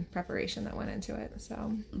work and preparation that went into it.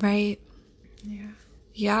 So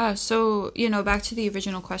so you know, back to the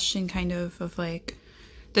original question, kind of like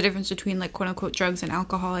the difference between like quote unquote drugs and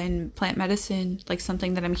alcohol and plant medicine. Like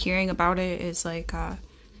something that I'm hearing about it is like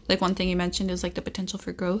one thing you mentioned is like the potential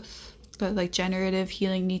for growth, but like generative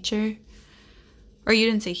healing nature, or you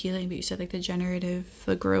didn't say healing, but you said like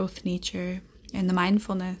the growth nature, and the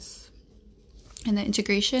mindfulness and the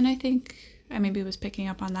integration. I think I maybe was picking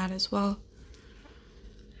up on that as well.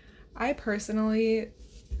 I personally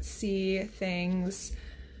see things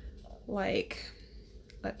like,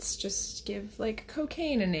 let's just give like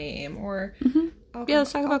cocaine a name, or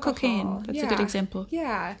let's talk about cocaine. That's a good example.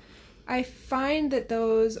 I find that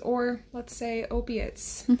those, or let's say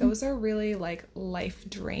opiates, those are really like life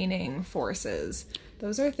draining forces.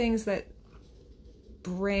 Those are things that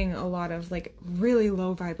bring a lot of like really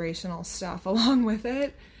low vibrational stuff along with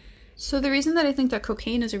it. So the reason that I think that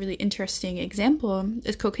cocaine is a really interesting example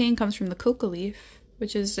is cocaine comes from the coca leaf,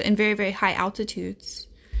 which is in very, very high altitudes.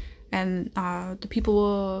 And the people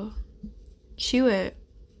will chew it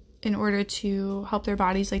in order to help their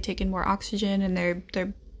bodies like take in more oxygen, and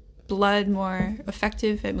their blood more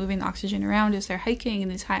effective at moving the oxygen around as they're hiking in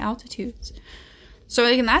these high altitudes. So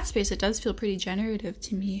like in that space, it does feel pretty generative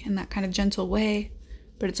to me in that kind of gentle way.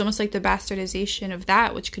 But it's almost like the bastardization of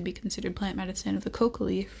that, which could be considered plant medicine, of the coca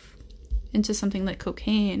leaf, into something like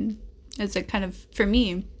cocaine, as a kind of, for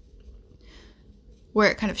me, where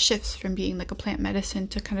it kind of shifts from being like a plant medicine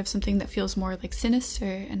to kind of something that feels more like sinister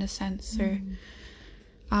in a sense, or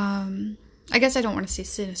I guess I don't want to say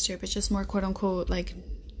sinister, but just more quote unquote like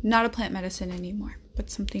not a plant medicine anymore, but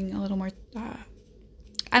something a little more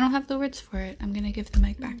I don't have the words for it. I'm gonna give the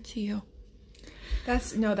mic back to you.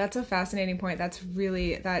 That's a fascinating point. That's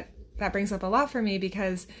really that brings up a lot for me,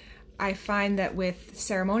 because I find that with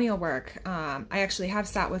ceremonial work, I actually have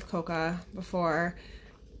sat with coca before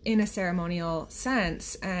in a ceremonial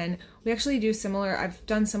sense, and we actually do I've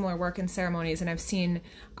done similar work in ceremonies, and I've seen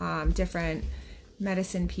different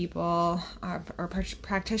medicine people or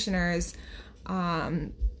practitioners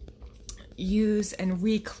use and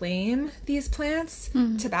reclaim these plants,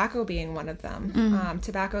 tobacco being one of them.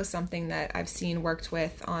 Tobacco is something that I've seen worked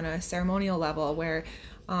with on a ceremonial level, where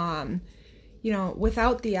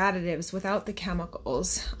without the additives, without the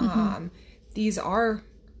chemicals, these are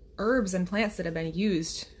herbs and plants that have been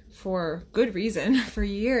used for good reason for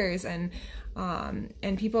years, and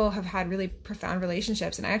people have had really profound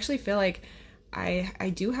relationships. And I actually feel like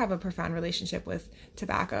I do have a profound relationship with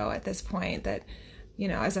tobacco at this point, that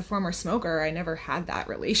as a former smoker, I never had that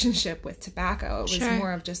relationship with tobacco. It was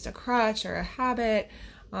more of just a crutch or a habit.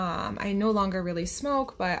 I no longer really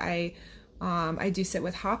smoke, but I do sit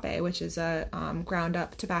with hape, which is a ground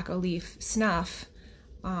up tobacco leaf snuff.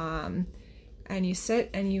 And you sit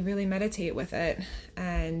and you really meditate with it.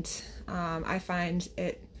 And I find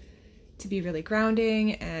it to be really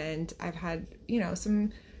grounding. And I've had,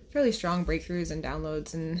 some fairly strong breakthroughs and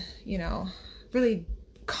downloads, and, really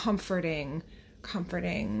comforting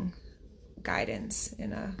guidance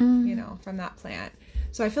in a from that plant.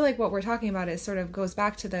 So I feel like what we're talking about is sort of goes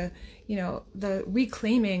back to the the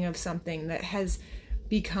reclaiming of something that has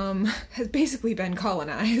basically been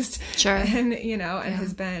colonized, and and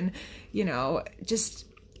has been just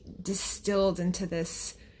distilled into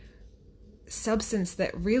this substance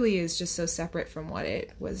that really is just so separate from what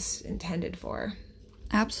it was intended for.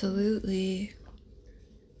 Absolutely.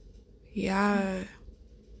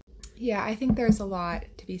 Yeah, I think there's a lot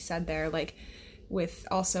to be said there, like with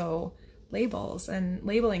also labels and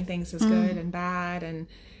labeling things as good and bad, and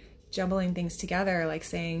jumbling things together, like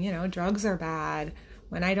saying, drugs are bad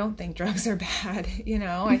when I don't think drugs are bad.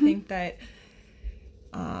 I think that,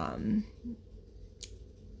 I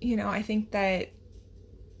think that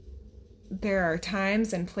there are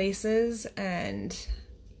times and places, and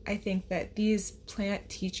I think that these plant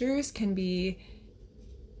teachers can be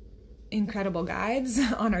incredible guides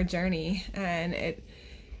on our journey, and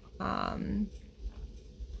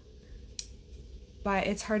but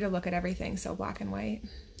it's hard to look at everything so black and white.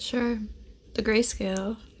 Sure. The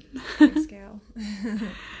grayscale. Grayscale.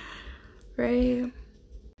 Right.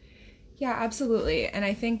 Yeah, absolutely. And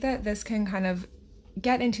I think that this can kind of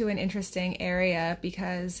get into an interesting area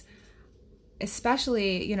because,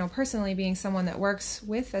 especially, you know, personally being someone that works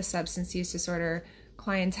with a substance use disorder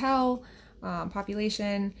clientele,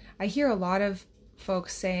 population, I hear a lot of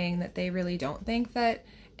folks saying that they really don't think that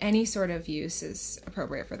any sort of use is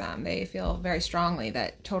appropriate for them. They feel very strongly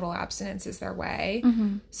that total abstinence is their way.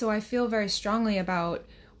 Mm-hmm. So I feel very strongly about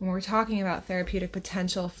when we're talking about therapeutic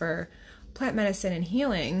potential for plant medicine and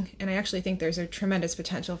healing, and I actually think there's a tremendous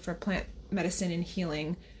potential for plant medicine and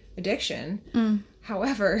healing addiction.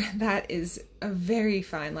 However, that is a very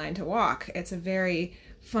fine line to walk. It's a very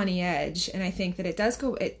funny edge, and I think that it does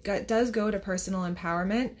go to personal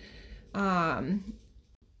empowerment.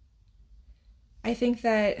 I think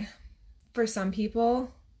that for some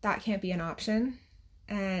people that can't be an option,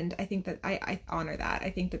 and I think that I honor that. I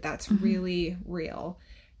think that that's really real,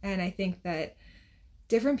 and I think that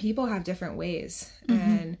different people have different ways,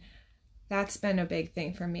 and that's been a big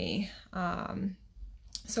thing for me.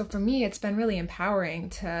 So for me, it's been really empowering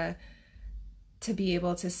to be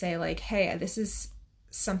able to say, like, hey, this is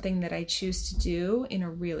something that I choose to do in a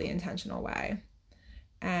really intentional way.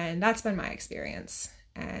 And that's been my experience.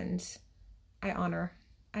 And I honor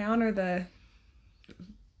the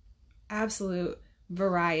absolute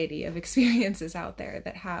variety of experiences out there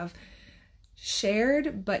that have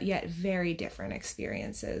shared but yet very different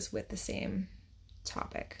experiences with the same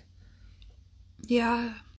topic.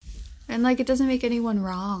 Yeah. And like, it doesn't make anyone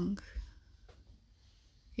wrong.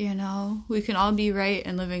 You know, we can all be right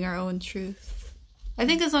in living our own truth. I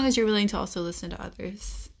think as long as you're willing to also listen to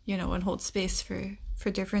others, you know, and hold space for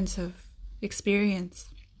difference of experience.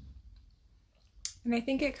 And I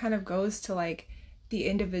think it kind of goes to like the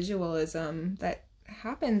individualism that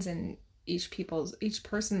happens in each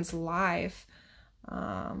person's life.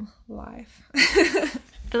 I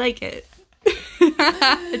like it.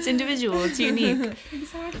 It's individual. It's unique.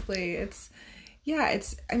 Exactly.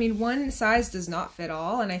 I mean, one size does not fit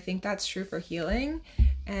all. And I think that's true for healing.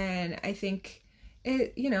 And I think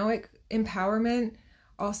empowerment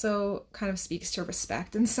also kind of speaks to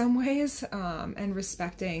respect in some ways, and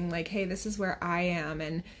respecting like, hey, this is where I am.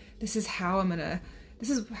 And this is how I'm going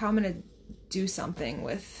to do something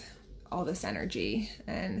with all this energy.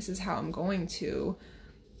 And this is how I'm going to,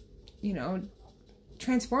 you know,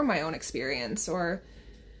 transform my own experience or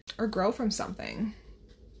grow from something.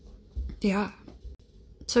 Yeah.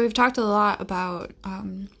 So we've talked a lot about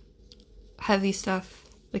heavy stuff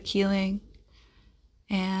like healing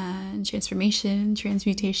and transformation,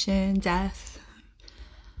 transmutation, death.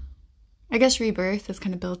 I guess rebirth is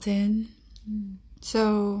kind of built in.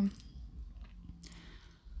 So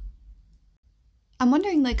I'm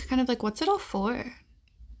wondering, like, kind of like, what's it all for?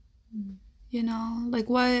 You know, like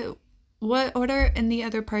what are in the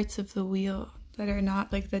other parts of the wheel that are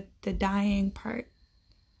not like the dying part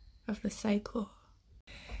of the cycle?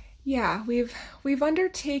 Yeah, we've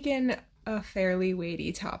undertaken a fairly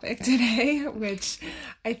weighty topic today, which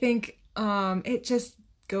I think it just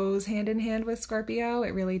goes hand in hand with Scorpio.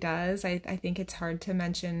 It really does. I think it's hard to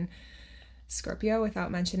mention Scorpio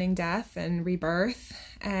without mentioning death and rebirth.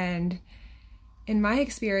 And in my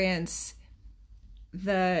experience,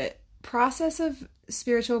 the process of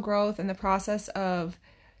spiritual growth and the process of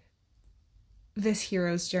this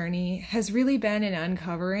hero's journey has really been an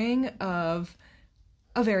uncovering of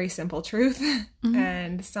a very simple truth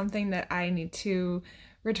and something that I need to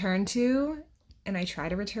return to, and I try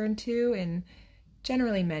to return to in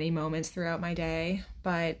generally many moments throughout my day.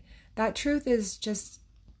 But that truth is just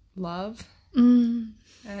love, and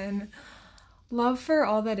love for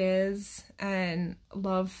all that is, and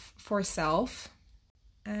love for self.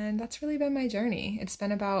 And that's really been my journey. It's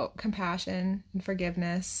been about compassion and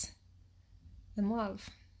forgiveness and love.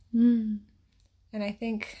 And I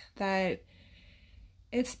think that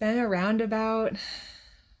it's been a roundabout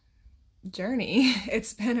journey.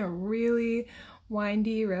 It's been a really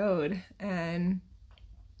windy road. And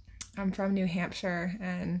I'm from New Hampshire,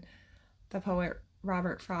 and the poet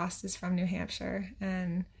Robert Frost is from New Hampshire.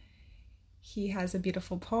 And he has a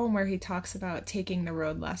beautiful poem where he talks about taking the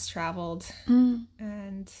road less traveled.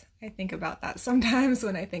 And I think about that sometimes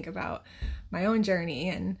when I think about my own journey.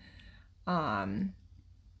 And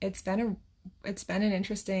it's been an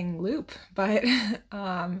interesting loop, but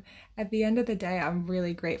at the end of the day, I'm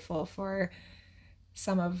really grateful for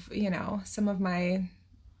some of my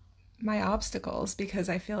obstacles, because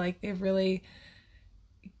I feel like they've really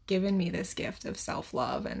given me this gift of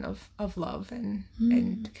self-love and of love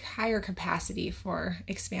and higher capacity for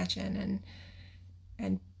expansion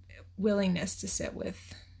willingness to sit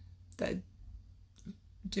with the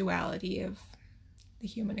duality of the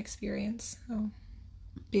human experience. Oh,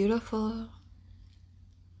 beautiful.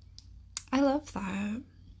 I love that.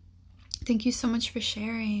 Thank you so much for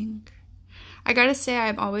sharing. I gotta say,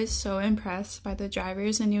 I'm always so impressed by the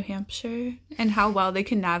drivers in New Hampshire and how well they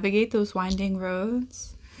can navigate those winding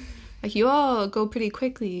roads. Like, you all go pretty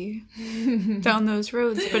quickly down those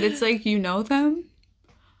roads, but it's like, you know them.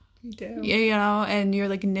 You do. Yeah, you know, and you're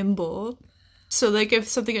like nimble. So like if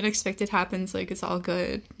something unexpected happens, like it's all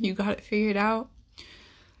good. You got it figured out.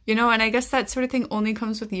 You know, and I guess that sort of thing only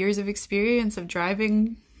comes with years of experience of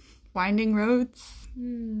driving winding roads.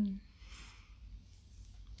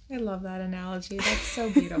 I love that analogy. That's so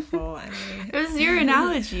beautiful. I mean, it was your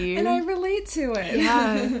analogy. And I relate to it.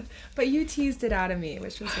 Yeah. But you teased it out of me,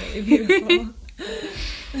 which was really beautiful.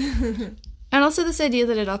 And also this idea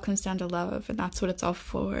that it all comes down to love, and that's what it's all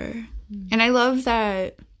for. And I love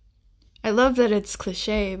that it's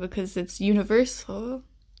cliche because it's universal,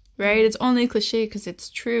 right? It's only cliche because it's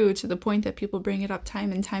true, to the point that people bring it up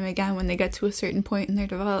time and time again when they get to a certain point in their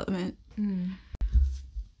development.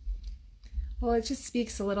 Well, it just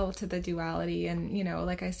speaks a little to the duality. And, you know,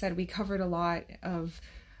 like I said, we covered a lot of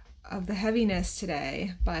the heaviness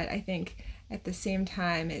today, but I think at the same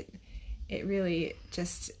time, it really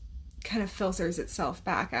just kind of filters itself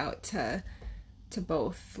back out to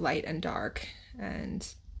both light and dark. And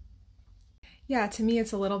yeah, to me,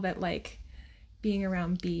 it's a little bit like being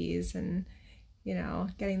around bees and, you know,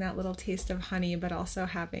 getting that little taste of honey, but also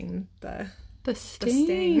having the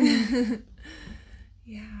sting.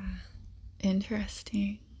 Yeah.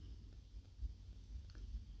 Interesting.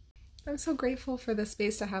 I'm so grateful for the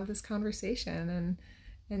space to have this conversation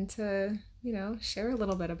and to, you know, share a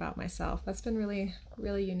little bit about myself. That's been really,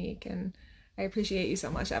 really unique. And I appreciate you so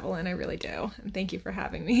much, Evelyn. I really do. And thank you for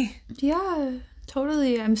having me. Yeah,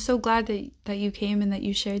 totally. I'm so glad that you came and that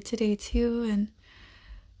you shared today too. And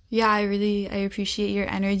yeah, I appreciate your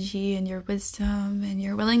energy and your wisdom and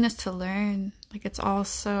your willingness to learn. Like, it's all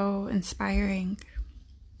so inspiring.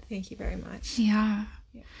 Thank you very much. Yeah.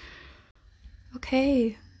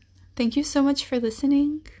 Okay. Thank you so much for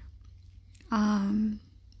listening.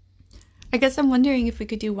 I guess I'm wondering if we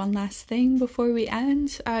could do one last thing before we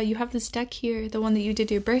end. You have this deck here, the one that you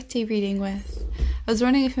did your birthday reading with. I was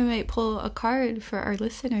wondering if we might pull a card for our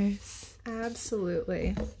listeners.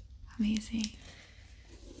 Absolutely. Amazing.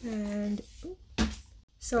 And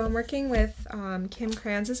so I'm working with Kim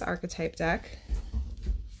Kranz's archetype deck.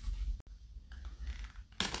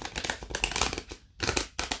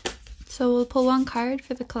 So we'll pull one card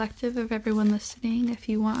for the collective of everyone listening. If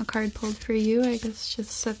you want a card pulled for you, I guess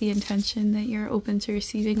just set the intention that you're open to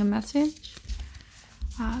receiving a message.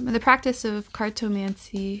 And the practice of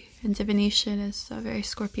cartomancy and divination is a very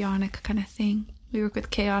Scorpionic kind of thing. We work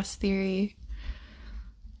with chaos theory,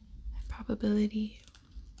 probability,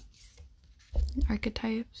 and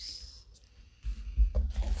archetypes.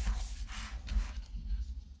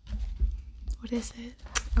 What is it?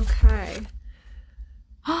 Okay.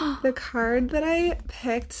 The card that I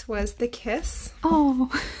picked was the Kiss.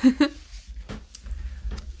 Oh.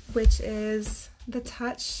 Which is the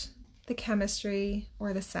touch, the chemistry,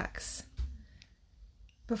 or the sex.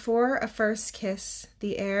 Before a first kiss,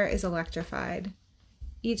 the air is electrified.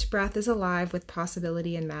 Each breath is alive with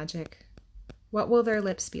possibility and magic. What will their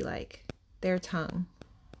lips be like? Their tongue?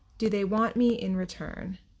 Do they want me in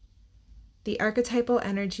return? The archetypal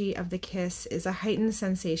energy of the kiss is a heightened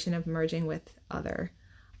sensation of merging with other,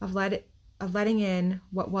 of letting in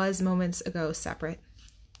what was moments ago separate.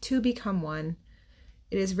 Two become one.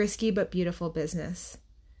 It is risky but beautiful business.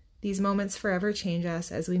 These moments forever change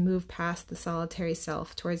us as we move past the solitary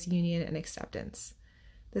self towards union and acceptance.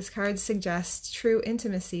 This card suggests true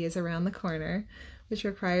intimacy is around the corner, which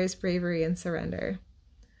requires bravery and surrender.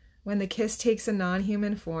 When the kiss takes a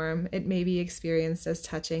non-human form, it may be experienced as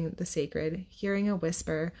touching the sacred, hearing a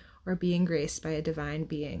whisper, or being graced by a divine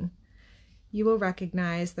being. You will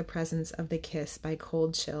recognize the presence of the kiss by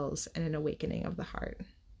cold chills and an awakening of the heart.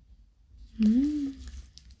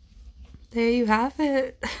 There you have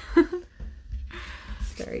it.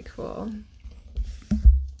 It's very cool.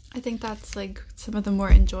 I think that's like some of the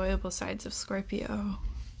more enjoyable sides of Scorpio.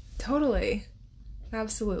 Totally.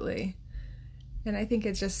 Absolutely. And I think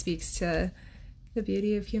it just speaks to the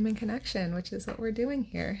beauty of human connection, which is what we're doing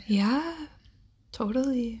here. Yeah,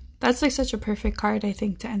 totally. That's like such a perfect card, I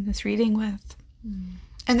think, to end this reading with.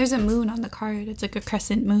 And there's a moon on the card. It's like a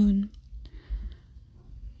crescent moon.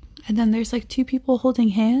 And then there's like two people holding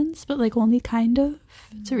hands, but like only kind of.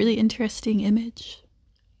 It's a really interesting image.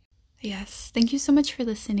 Yes, thank you so much for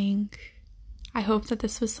listening. I hope that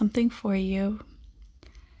this was something for you.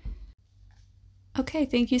 Okay,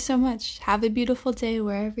 thank you so much. Have a beautiful day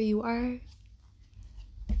wherever you are.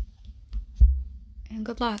 And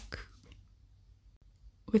good luck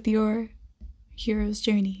with your hero's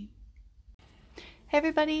journey. Hey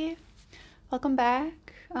everybody, welcome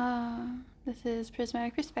back. This is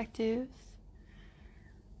Prismatic Perspectives,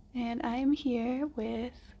 and I am here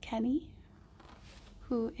with Kenny,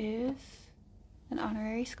 who is an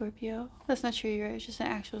honorary Scorpio. That's not true, you're just an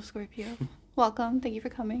actual Scorpio. Welcome, thank you for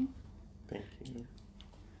coming. Thank you.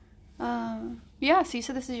 Yeah, so you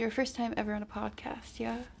said this is your first time ever on a podcast,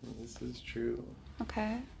 yeah? This is true.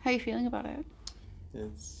 Okay. How are you feeling about it?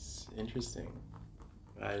 It's interesting.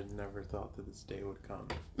 I never thought that this day would come.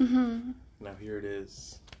 Mm-hmm. Now here it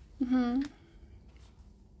is. Mm-hmm.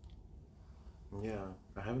 Yeah,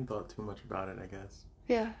 I haven't thought too much about it, I guess.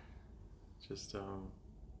 Yeah. Just, I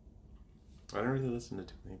don't really listen to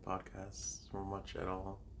too many podcasts or much at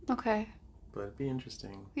all. Okay. But it'd be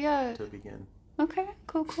interesting Yeah. to begin. Okay,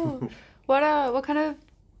 cool. What kind of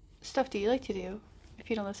stuff do you like to do if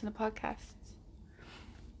you don't listen to podcasts?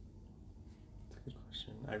 That's a good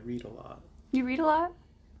question. I read a lot You read a lot?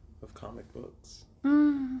 of comic books.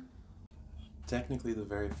 Mm. Technically, the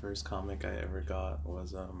very first comic I ever got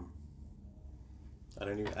was,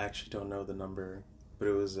 actually don't know the number, but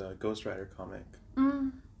it was a Ghost Rider comic.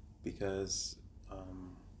 Mm. Because,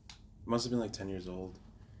 must have been like 10 years old.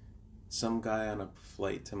 Some guy on a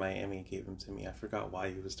flight to Miami gave him to me. I forgot why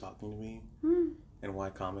he was talking to me and why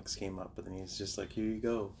comics came up, but then he was just like, here you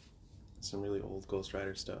go. Some really old Ghost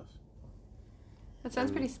Rider stuff. That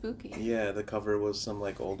sounds pretty spooky. Yeah, the cover was some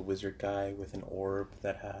like old wizard guy with an orb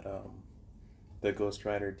that had the Ghost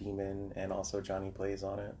Rider demon and also Johnny Blaze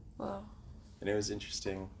on it. Wow. And it was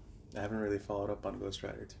interesting. I haven't really followed up on Ghost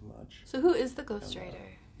Rider too much. So who is the Ghost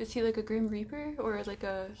Rider? Is he like a Grim Reaper or like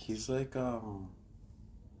a... He's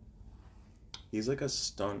like a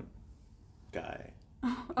stunt guy.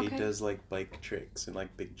 Okay. He does like bike tricks and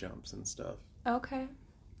like big jumps and stuff. Okay.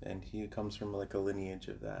 And he comes from like a lineage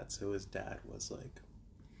of that. So his dad was like,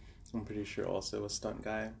 I'm pretty sure also a stunt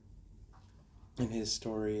guy. And his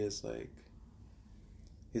story is like,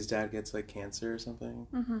 his dad gets like cancer or something.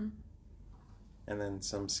 Mm-hmm. And then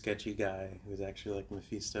some sketchy guy who's actually like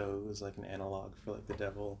Mephisto, who's like an analog for like the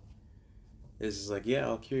devil, is like, yeah,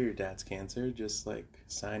 I'll cure your dad's cancer. Just like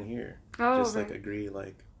sign here. Oh, just right. like agree,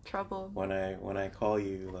 like Trouble. when I call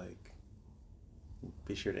you, like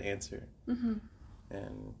be sure to answer. Mm-hmm.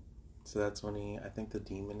 And so that's when I think the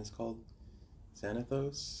demon is called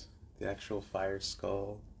Xanathos, the actual fire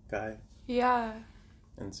skull guy. Yeah.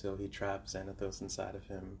 And so he traps Xanathos inside of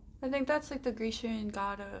him. I think that's like the Grecian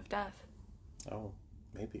god of death. Oh,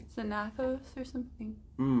 maybe. Xanathos or something.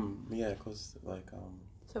 Yeah, close to, like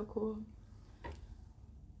So cool.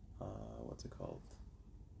 What's it called?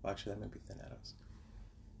 Well, actually, that might be Thanatos.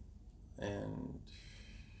 And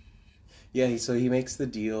yeah, so he makes the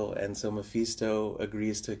deal, and so Mephisto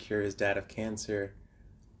agrees to cure his dad of cancer,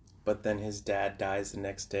 but then his dad dies the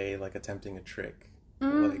next day, like attempting a trick.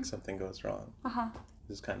 Like something goes wrong.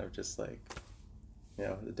 It's kind of just like,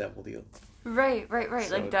 the devil deal. Right.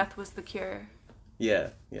 So, like death was the cure.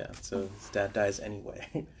 Yeah. So his dad dies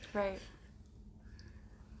anyway. Right.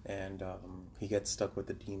 And he gets stuck with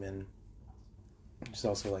the demon. He's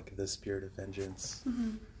also like the spirit of vengeance.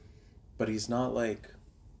 Mm-hmm. But he's not like...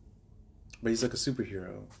 But he's like a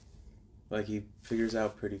superhero. Like he figures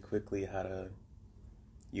out pretty quickly how to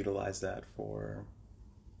utilize that for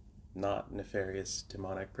not nefarious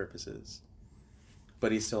demonic purposes.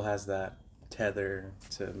 But he still has that tether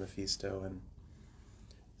to Mephisto, and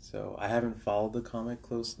so I haven't followed the comic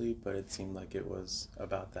closely, but it seemed like it was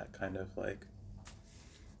about that kind of like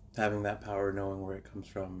having that power, knowing where it comes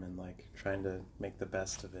from, and like trying to make the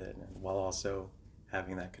best of it, and while also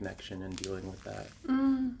having that connection and dealing with that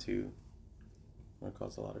too. It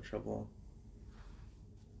caused a lot of trouble.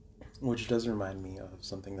 Which does remind me of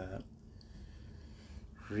something that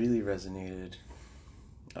really resonated.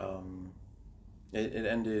 It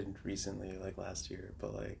ended recently, like last year,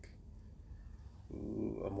 but like,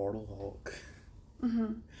 Immortal Hulk.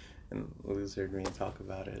 Mm-hmm. And Lou's heard me talk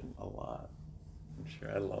about it a lot. I'm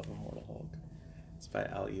sure I love Immortal Hulk. It's by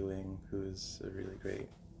Al Ewing, who's a really great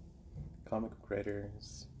comic book writer.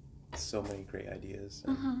 Has so many great ideas.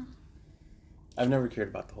 And I've never cared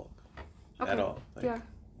about the Hulk at all. Like, yeah.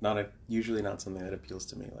 Usually not something that appeals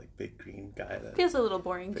to me, like big green guy that Feels a little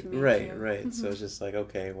boring to me. Right. Mm-hmm. So it's just like,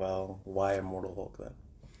 okay, well, why Immortal Hulk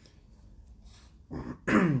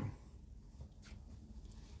then?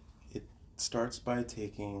 It starts by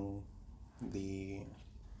taking the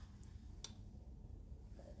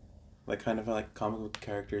like kind of like comic book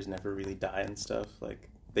characters never really die and stuff. Like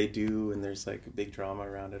they do, and there's like a big drama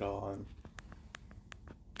around it all. And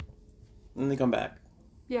And they come back.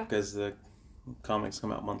 Yeah. Because the comics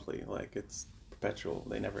come out monthly. Like, it's perpetual.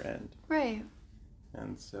 They never end. Right.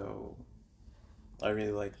 And so I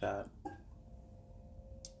really like that.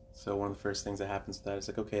 So one of the first things that happens to that is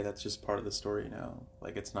like, okay, that's just part of the story now.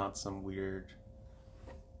 Like, it's not some weird,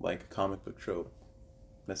 like, comic book trope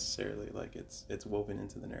necessarily. Like, it's woven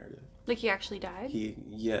into the narrative. Like, he actually died? He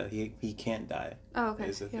can't die. Oh, okay.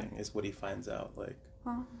 Is the thing. Is what he finds out. Like,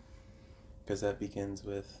 oh. Because that begins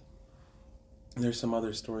with, there's some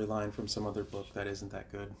other storyline from some other book that isn't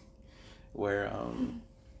that good, where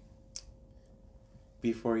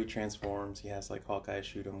before he transforms, he has like Hawkeye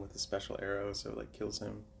shoot him with a special arrow, so it like kills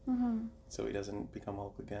him, so he doesn't become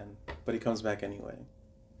Hulk again. But he comes back anyway.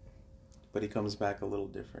 But he comes back a little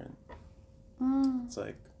different. It's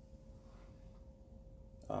like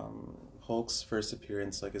Hulk's first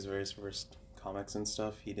appearance, like his very first comics and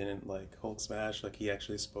stuff, he didn't like Hulk smash. Like, he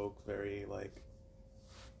actually spoke very like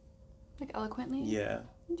eloquently? Yeah.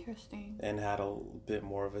 Interesting. And had a bit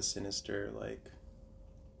more of a sinister, like,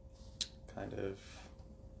 kind of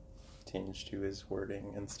tinge to his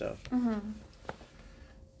wording and stuff.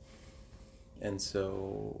 And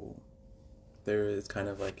so there is kind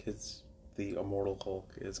of like the Immortal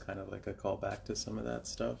Hulk is kind of like a callback to some of that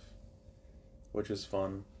stuff, which is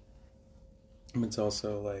fun. It's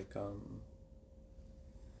also like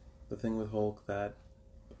the thing with Hulk that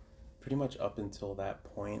pretty much up until that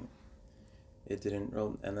point, it didn't,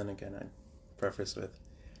 and then again, I preface with,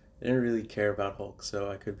 I didn't really care about Hulk, so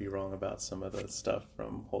I could be wrong about some of the stuff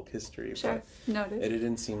from Hulk history. Sure, noted. It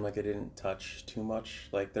didn't seem like it didn't touch too much.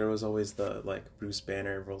 Like, there was always the, like, Bruce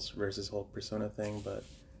Banner versus Hulk persona thing, but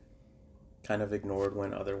kind of ignored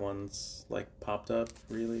when other ones, like, popped up,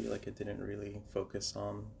 really. Like, it didn't really focus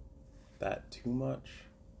on that too much.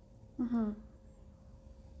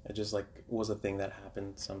 It just, like, was a thing that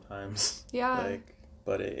happened sometimes. Yeah. Like,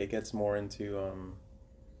 but it gets more into,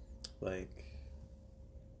 like,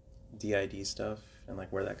 DID stuff and,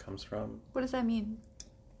 like, where that comes from. What does that mean?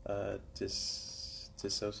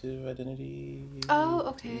 Dissociative identity. Oh,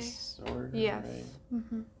 okay. Disorder, yes.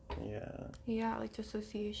 Right? Yeah. Yeah, like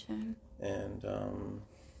dissociation. And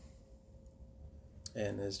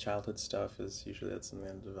his childhood stuff is usually that's something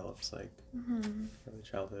that develops, like, early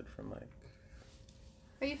childhood from, like...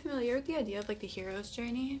 Are you familiar with the idea of, like, the hero's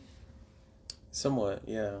journey? Somewhat,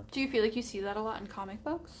 yeah. Do you feel like you see that a lot in comic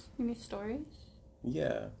books, in these stories?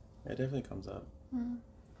 Yeah, it definitely comes up.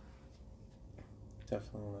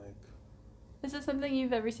 Definitely, like... Is this something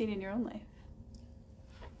you've ever seen in your own life?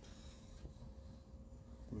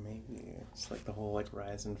 Maybe. It's like the whole, like,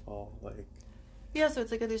 rise and fall, like... Yeah, so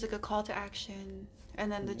it's like there's like a call to action,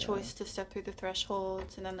 and then the choice to step through the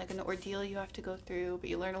thresholds, and then like an ordeal you have to go through, but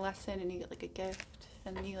you learn a lesson and you get like a gift,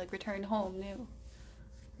 and then you like return home new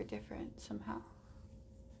or different somehow.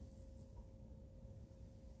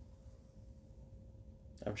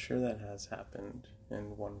 I'm sure that has happened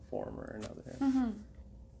in one form or another.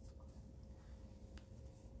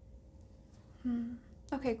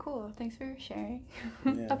 Okay, cool. Thanks for sharing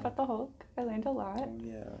about the Hulk. I learned a lot.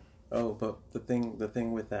 Yeah. Oh, but the thing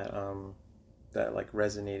with that that like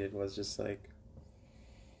resonated was just like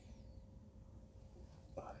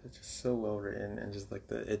it's just so well written, and just like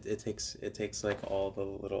it takes like all the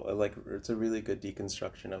little like it's a really good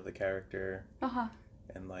deconstruction of the character.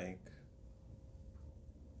 And like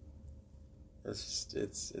it's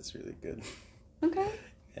just it's really good. Okay.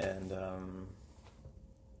 And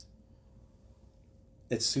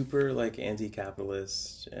it's super like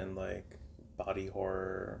anti-capitalist and like body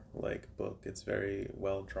horror like book. It's very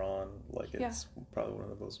well drawn. Like it's probably one of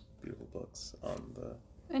the most beautiful books on the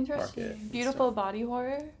market. Beautiful body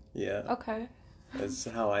horror? Yeah. Okay. That's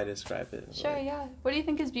how I describe it. Sure, like, yeah. What do you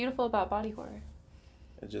think is beautiful about body horror?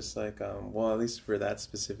 It's just like well, at least for that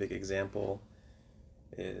specific example,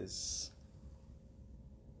 is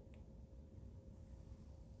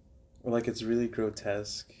like it's really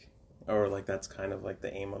grotesque. Or, like, that's kind of, like,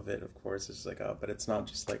 the aim of it, of course. It's like, oh, but it's not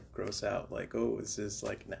just, like, gross out. Like, oh, this is,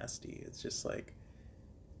 like, nasty. It's just, like,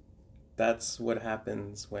 that's what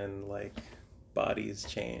happens when, like, bodies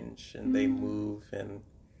change and they move and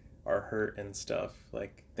are hurt and stuff.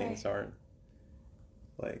 Like, things aren't,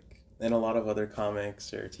 like, in a lot of other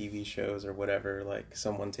comics or TV shows or whatever, like,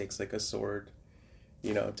 someone takes, like, a sword,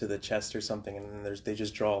 you know, to the chest or something, and then they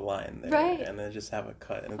just draw a line there. And then just have a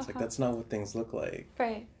cut. And it's like, that's not what things look like.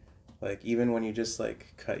 Right. Like, even when you just,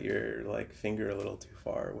 like, cut your, like, finger a little too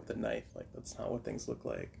far with a knife, like, that's not what things look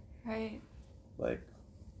like. Right. Like,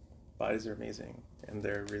 bodies are amazing, and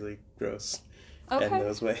they're really gross in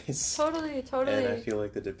those ways. Totally. And I feel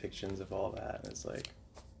like the depictions of all that is,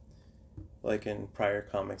 like in prior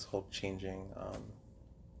comics, Hulk changing,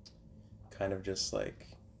 kind of just like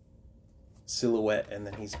silhouette, and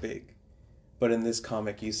then he's big. But in this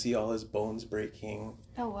comic, you see all his bones breaking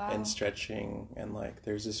and stretching, and like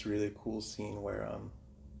there's this really cool scene where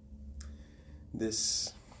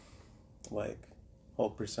this like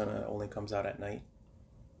Hulk persona only comes out at night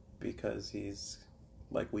because he's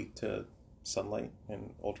like weak to sunlight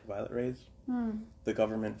and ultraviolet rays. The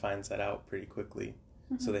government finds that out pretty quickly,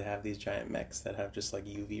 so they have these giant mechs that have just like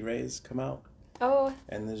UV rays come out.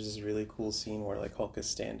 And there's this really cool scene where like Hulk is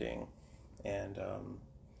standing, and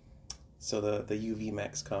so the UV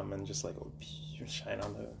mechs come and just like shine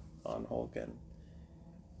on Hulk,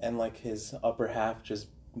 and like his upper half just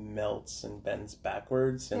melts and bends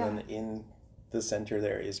backwards, and then in the center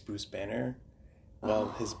there is Bruce Banner, while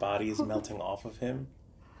his body is melting off of him,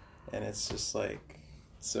 and it's just like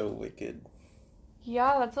so wicked.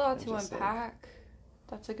 Yeah, that's a lot to unpack.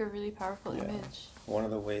 That's like a really powerful image. One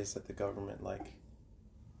of the ways that the government like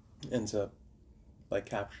ends up like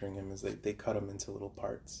capturing him is they cut him into little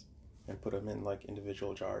parts and put him in like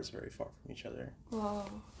individual jars very far from each other. Whoa.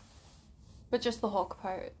 But just the Hulk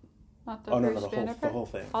part, not the no, Bruce Banner part? The whole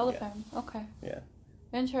thing. All of them. Okay. Yeah.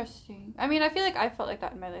 Interesting. I mean, I feel like I felt like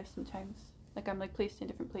that in my life sometimes. Like I'm like placed in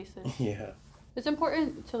different places. Yeah. It's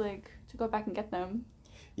important to go back and get them.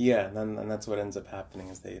 Yeah, and that's what ends up happening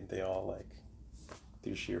is they all like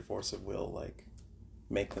through sheer force of will like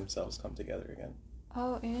make themselves come together again.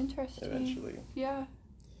 Oh, interesting. Eventually. Yeah.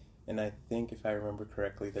 And I think if I remember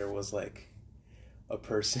correctly, there was like a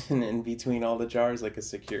person in between all the jars, like a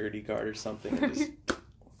security guard or something, and just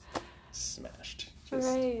smashed.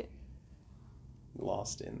 Just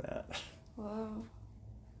lost in that. Whoa.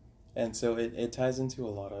 And so it ties into a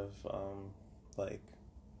lot of like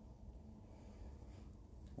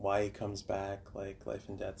why he comes back, like life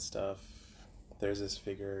and death stuff. There's this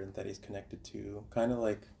figure that he's connected to, kind of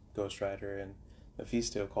like Ghost Rider and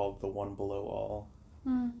Mephisto, called the One Below All,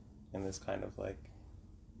 in this kind of like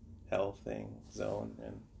hell thing zone.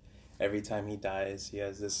 And every time he dies, he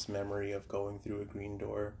has this memory of going through a green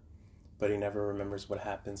door, but he never remembers what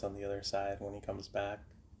happens on the other side when he comes back.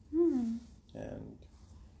 And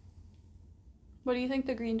what do you think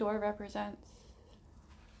the green door represents?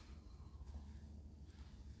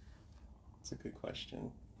 It's a good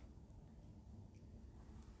question.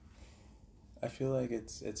 I feel like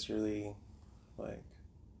it's really like,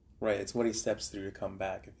 right, it's what he steps through to come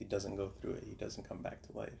back. If he doesn't go through it, he doesn't come back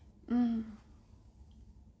to life. And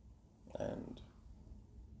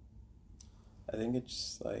I think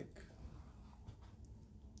it's like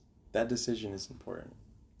that decision is important.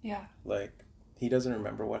 Yeah. Like he doesn't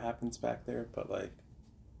remember what happens back there, but like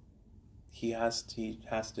he has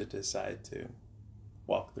to decide to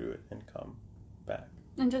walk through it and come back.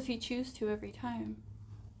 And does he choose to every time?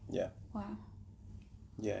 Yeah. Wow.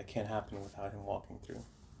 Yeah, it can't happen without him walking through.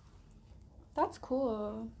 That's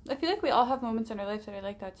cool. I feel like we all have moments in our life that are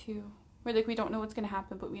like that too. Where like we don't know what's going to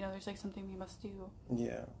happen, but we know there's like something we must do.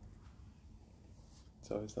 Yeah.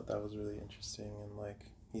 So I always thought that was really interesting, and like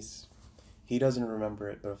he doesn't remember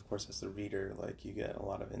it, but of course as the reader, like you get a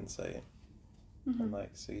lot of insight. And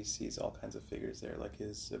like so he sees all kinds of figures there, like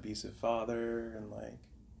his abusive father and like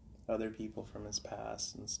other people from his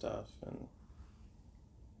past and stuff, and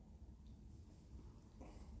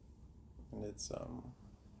it's I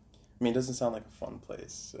mean, it doesn't sound like a fun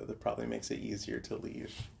place, so that probably makes it easier to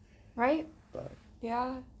leave. Right? But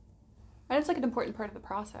yeah. And it's like an important part of the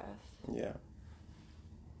process. Yeah.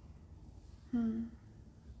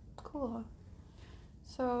 Cool.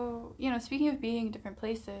 So, speaking of being in different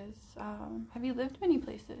places, have you lived many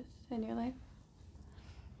places in your life?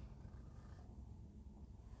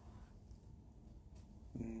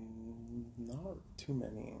 Not too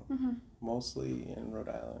many. Mostly in Rhode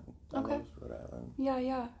Island. I love Rhode Island.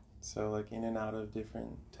 Yeah. So, like, in and out of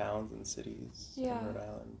different towns and cities in Rhode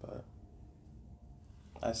Island, but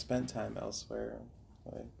I've spent time elsewhere,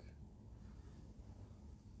 like,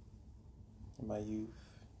 in my youth.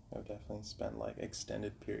 I've definitely spent, like,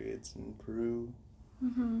 extended periods in Peru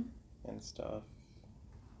and stuff.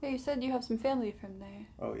 Yeah, you said you have some family from there.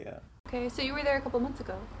 Oh, yeah. Okay, so you were there a couple months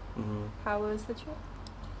ago. How was the trip?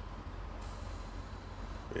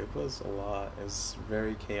 It was a lot. It was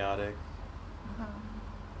very chaotic.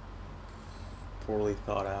 Poorly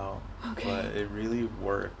thought out. Okay. But it really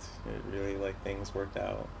worked. It really, like, things worked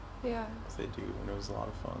out. Yeah. As they do, and it was a lot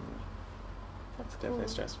of fun. That's cool.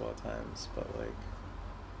 Definitely stressful at times, but, like...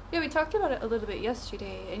 Yeah, we talked about it a little bit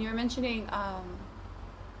yesterday, and you were mentioning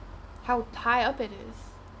how high up it is.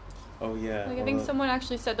 Oh, yeah. Like, I think someone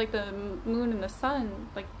actually said, like, the moon and the sun,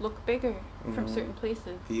 like, look bigger from certain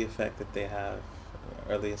places. The effect that they have,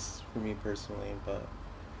 or at least for me personally, but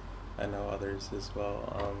I know others as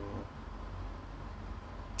well.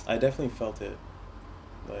 I definitely felt it,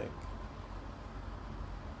 like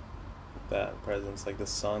that presence, like the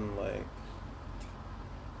sun, like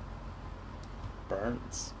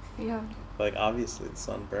burns. Yeah. Like obviously the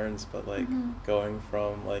sun burns, but like going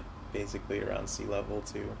from like basically around sea level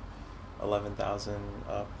to 11,000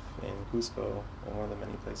 up in Cusco, one of the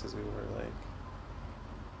many places we were, like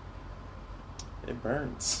it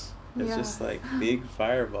burns. It's just like big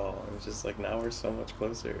fireball, and it's just like now we're so much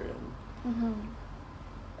closer, and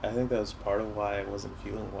I think that was part of why I wasn't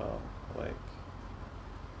feeling well. Like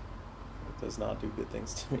it does not do good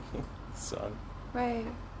things to me. The sun. Right.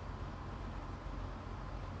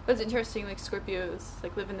 But it's interesting, like Scorpios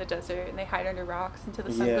like live in the desert and they hide under rocks until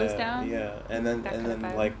the sun goes down. Yeah, and then That and kind of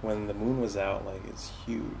then vibe. like when the moon was out, like it's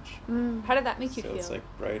huge. How did that make you So feel? it's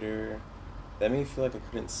like brighter. That made me feel like I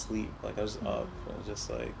couldn't sleep. Like I was up. I was just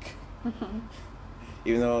like,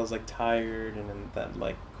 even though I was like tired, and then that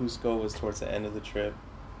like Cusco was towards the end of the trip,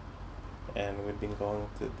 and we'd been going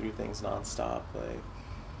through things nonstop. Like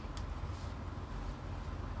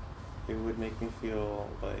it would make me feel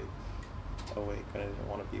like awake, and I didn't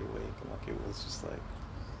want to be awake, and like it was just like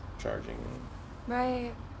charging me.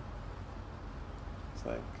 Right. It's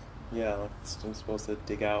like, yeah, like I'm supposed to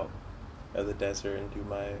dig out of the desert and do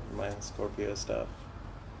my Scorpio stuff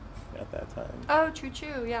at that time. Oh,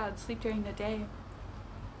 true. Yeah, I'd sleep during the day.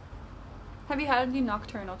 Have you had any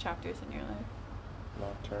nocturnal chapters in your life?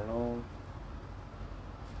 Nocturnal,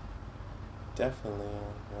 definitely.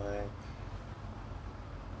 Like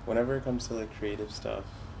whenever it comes to like creative stuff,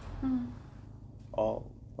 all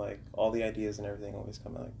the ideas and everything always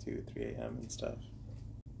come at like 2-3 a.m. and stuff.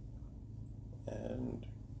 And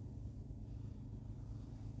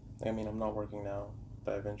I mean, I'm not working now,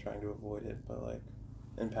 but I've been trying to avoid it. But like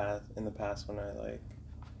in the past when I'm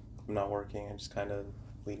not working, I just kind of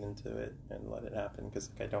lean into it and let it happen, because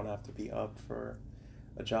like I don't have to be up for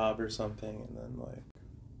a job or something. And then like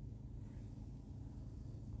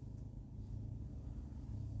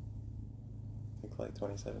I think like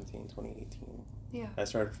 2017, 2018, Yeah. I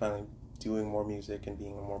started finally doing more music and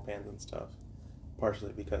being in more bands and stuff,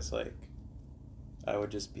 partially because like I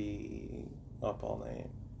would just be up all night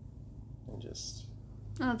and just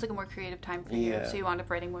It's like a more creative time for you, so you wound up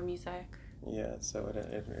writing more music. Yeah, so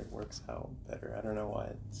it works out better. I don't know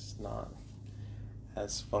why it's not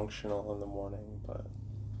as functional in the morning, but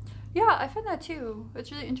Yeah, I find that too.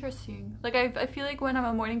 It's really interesting. Like I feel like when I'm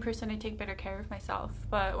a morning person, I take better care of myself,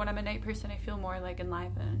 but when I'm a night person, I feel more like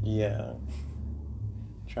enlivened. yeah,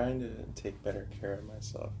 trying to take better care of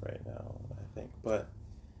myself right now, I think, but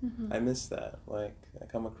I miss that. Like I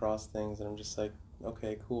come across things and I'm just like,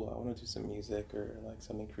 okay, cool, I want to do some music or like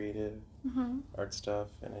something creative, art stuff,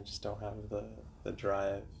 and I just don't have the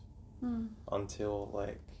drive until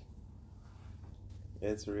like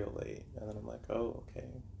it's real late, and then I'm like, oh, okay,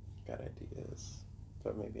 got ideas,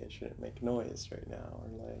 but maybe I shouldn't make noise right now,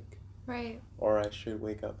 or like, Right. or I should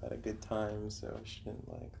wake up at a good time, so I shouldn't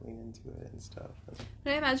like lean into it and stuff.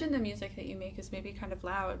 And I imagine the music that you make is maybe kind of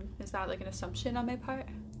loud. Is that like an assumption on my part?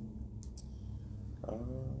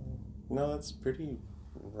 No, that's pretty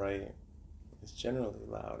right. It's generally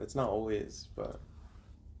loud. It's not always, but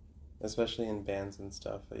especially in bands and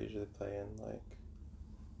stuff, I usually play in like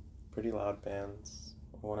pretty loud bands.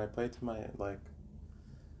 When I play to my like,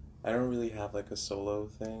 I don't really have like a solo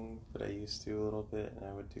thing, but I used to a little bit, and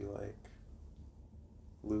I would do like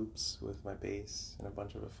loops with my bass and a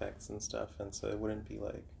bunch of effects and stuff, and so it wouldn't be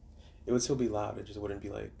like, it would still be loud, it just wouldn't be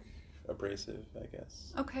like abrasive, I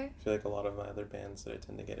guess. Okay. I feel like a lot of my other bands that I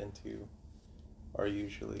tend to get into are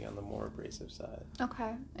usually on the more abrasive side.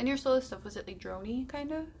 Okay. And your solo stuff, was it like droney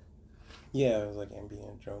kind of? Yeah, it was like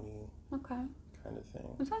ambient, droney Okay. kind of thing.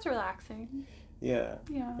 It sounds relaxing. Yeah.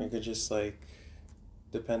 Yeah. I could just like,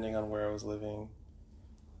 depending on where I was living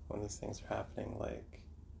when these things are happening, like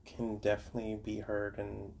can definitely be heard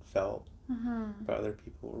and felt by other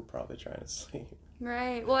people who are probably trying to sleep.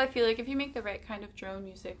 Right. Well, I feel like if you make the right kind of drone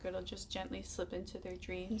music, it'll just gently slip into their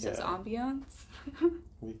dreams as ambiance. It'd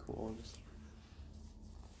be cool. Just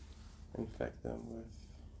infect them with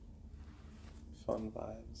fun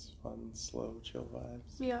vibes, fun, slow, chill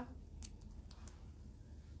vibes. Yeah.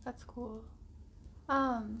 That's cool.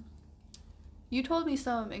 You told me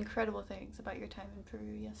some incredible things about your time in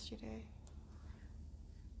Peru yesterday.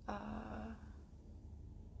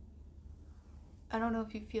 I don't know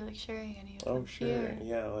if you feel like sharing any of them. Oh, sure. Here.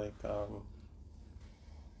 Yeah, like,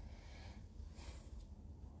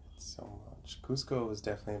 so much. Cusco was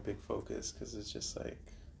definitely a big focus because it's just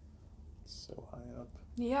like so high up.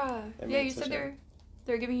 Yeah. I Yeah, mean, you said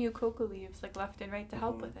they're giving you cocoa leaves like left and right to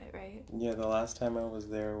help with it, right? Yeah, the last time I was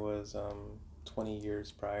there was 20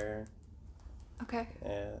 years prior. Okay.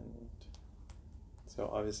 And so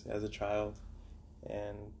obviously as a child,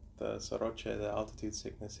 and the soroche, the altitude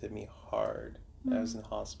sickness, hit me hard. I was in the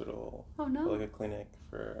hospital, Oh no. like a clinic,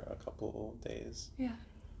 for a couple days. Yeah.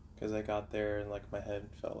 Because I got there and like my head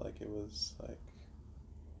felt like it was like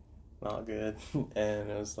not good, and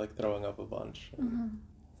it was like throwing up a bunch. It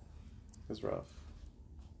was rough.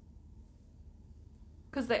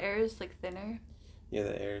 Because the air is like thinner. Yeah,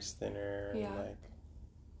 the air is thinner, Yeah. and like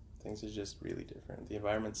things are just really different. The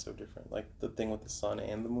environment's so different. Like the thing with the sun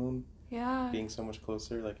and the moon Yeah. being so much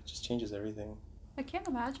closer, like it just changes everything. I can't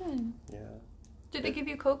imagine. Yeah. Did they give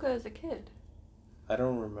you coca as a kid? I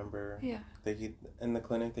don't remember. Yeah. In the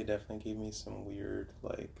clinic they definitely gave me some weird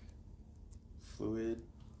like fluid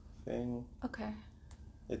thing. Okay.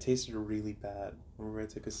 It tasted really bad. I remember I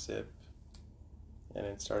took a sip and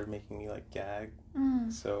it started making me like gag.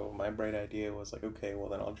 So my bright idea was like, okay, well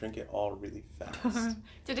then I'll drink it all really fast.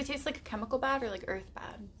 Did it taste like a chemical bad or like earth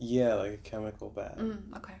bad? Yeah, like a chemical bad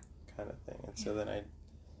Okay. kind of thing. And so then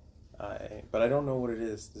but I don't know what it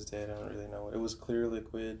is this day. I don't really know. It was clear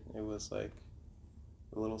liquid. It was like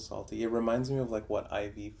a little salty. It reminds me of like what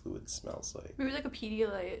IV fluid smells like. Maybe like a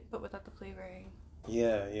Pedialyte, but without the flavoring.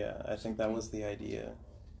 Yeah. I think that was the idea.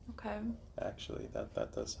 Okay. Actually, that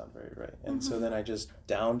does sound very right. And so then I just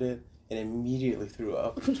downed it and immediately threw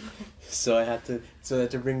up. So I had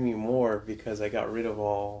to bring me more because I got rid of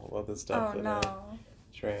all of the stuff that I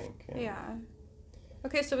drank. Yeah.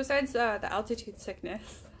 Okay, so besides the altitude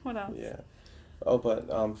sickness, what else? Yeah. Oh, but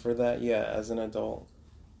for that, yeah, as an adult,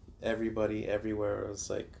 everybody everywhere was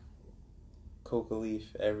like coca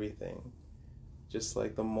leaf, everything. Just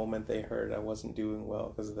like the moment they heard I wasn't doing well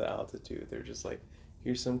because of the altitude, they're just like,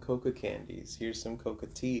 here's some coca candies, here's some coca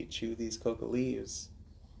tea, chew these coca leaves.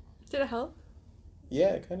 Did it help? Yeah,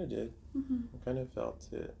 it kind of did. I kind of felt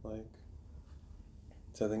it, like,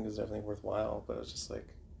 so I think it was definitely worthwhile, but it was just like,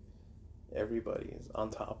 everybody's on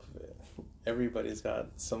top of it. Everybody's got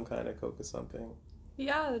some kind of coca something.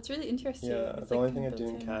 Yeah, that's really interesting. Yeah, It's the like only thing I didn't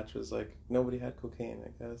built-in. catch was like, nobody had cocaine,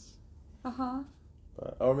 I guess. Uh-huh.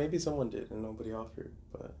 But, or maybe someone did and nobody offered,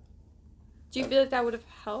 but... Do you feel like that would have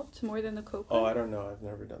helped more than the coca? Oh, I don't know. I've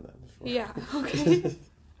never done that before. Yeah, okay.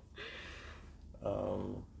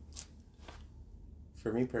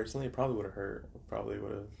 For me personally, it probably would have hurt. It probably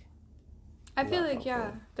would have... I feel not like, yeah,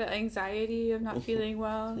 helpful. the anxiety of not feeling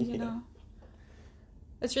well, you Yeah. know.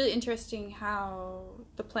 It's really interesting how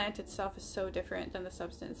the plant itself is so different than the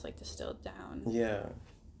substance, like, distilled down. Yeah,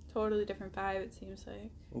 Totally different vibe, it seems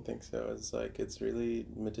like. I think so. It's like, it's really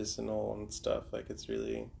medicinal and stuff. Like, it's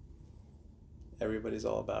really... Everybody's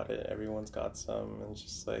all about it. Everyone's got some. And it's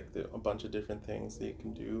just like a bunch of different things that you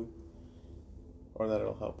can do. Or that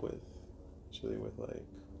it'll help with. Usually with like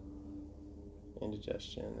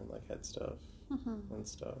indigestion and like head stuff. And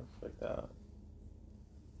stuff like that.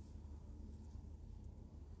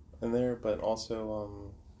 And there, but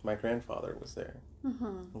also my grandfather was there in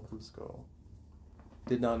Cusco.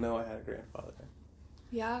 Did not know I had a grandfather.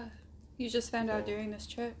 Yeah. You just found out Yeah. during this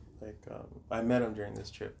trip? Like, I met him during this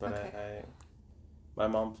trip, but Okay. my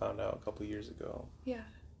mom found out a couple years ago. Yeah.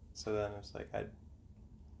 So then it's like, I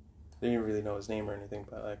didn't really know his name or anything,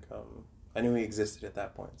 but like, I knew he existed at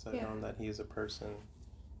that point. So I known that he is a person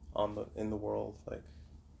in the world, like,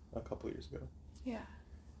 a couple years ago. Yeah.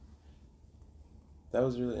 That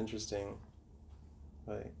was really interesting.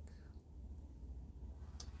 Like,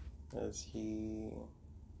 as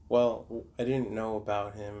I didn't know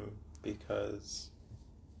about him because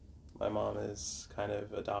my mom is kind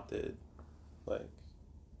of adopted. Like,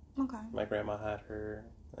 Okay. my grandma had her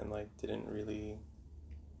and like didn't really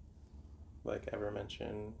like ever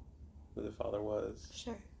mention who the father was.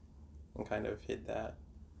 Sure. And kind of hid that.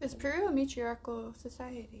 Is Peru a matriarchal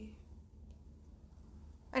society?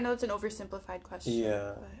 I know it's an oversimplified question.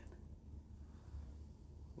 Yeah.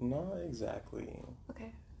 But... Not exactly.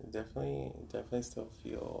 Okay. Definitely still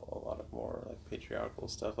feel a lot of more like patriarchal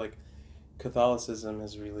stuff. Like Catholicism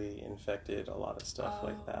has really infected a lot of stuff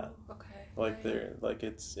like that. Okay. Like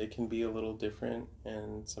it can be a little different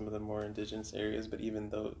in some of the more indigenous areas, but even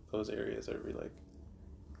though those areas are really like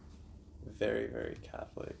very, very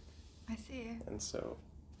Catholic. I see. And so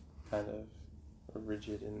kind of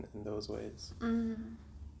rigid in those ways.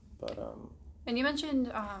 But And you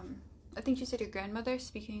mentioned I think you said your grandmother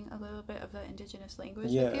speaking a little bit of the indigenous language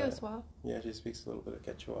with you as well. Yeah, she speaks a little bit of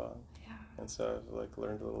Quechua. Yeah. And so I've like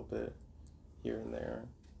learned a little bit here and there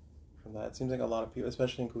from that. It seems like a lot of people,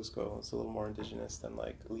 especially in Cusco, it's a little more indigenous than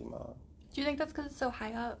like Lima. Do you think that's because it's so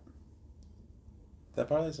high up? That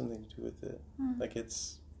probably has something to do with it. Like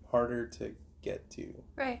it's harder to get to.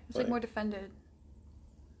 Right. It's like more defended.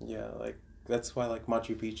 Yeah, like that's why like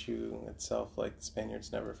Machu Picchu itself, like the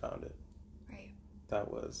Spaniards never found it. Right.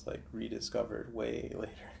 That was like rediscovered way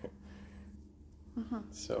later. Mm-hmm.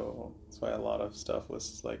 So that's why a lot of stuff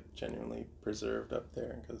was like genuinely preserved up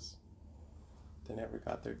there, because they never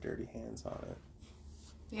got their dirty hands on it.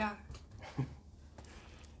 Yeah.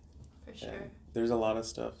 For sure. Yeah. There's a lot of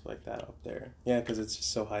stuff like that up there. Yeah, because it's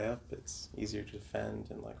just so high up. It's easier to defend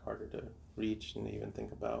and like harder to reach and even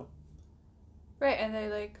think about. Right, and they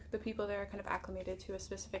like the people there are kind of acclimated to a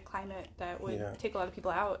specific climate that would take a lot of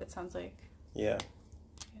people out. It sounds like. Yeah.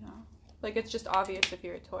 You know, like it's just obvious if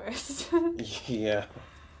you're a tourist. Yeah,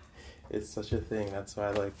 it's such a thing. That's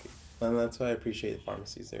why that's why I appreciate the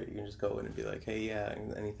pharmacies there. You can just go in and be like, hey, yeah,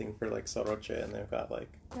 anything for like soroche, and they've got like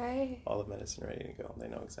all the medicine ready to go. They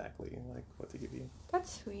know exactly like what to give you.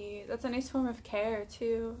 That's sweet. That's a nice form of care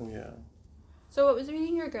too. Yeah. So what was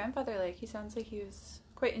meeting your grandfather like? He sounds like he was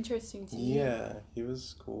quite interesting to you. Yeah, he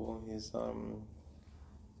was cool. He's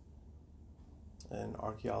an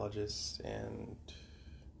archaeologist and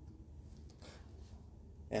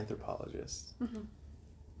anthropologist. Mm-hmm.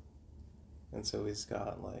 And so he's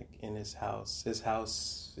got like in his house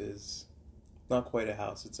is not quite a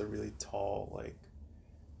house, it's a really tall like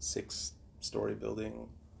 6-story building.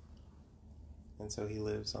 And so he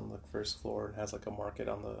lives on the first floor and has like a market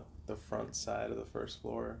on the front side of the first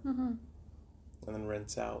floor. Mm-hmm. And then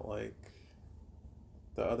rents out like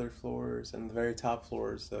the other floors, and the very top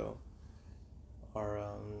floors though are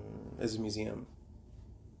is a museum.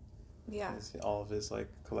 Yeah. It's all of his like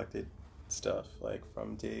collected stuff, like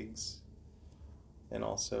from digs, and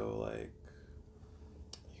also like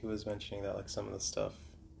he was mentioning that like some of the stuff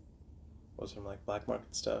was from like black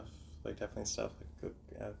market stuff, like definitely stuff like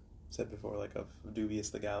I've said before, like of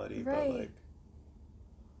dubious legality, right. But like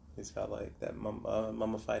he's got like that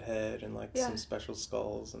mummified head and like some special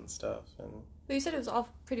skulls and stuff. And but you said it was all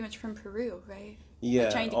pretty much from Peru, right? Yeah,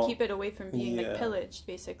 like trying to keep it away from being like pillaged,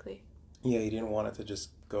 basically. Yeah, he didn't want it to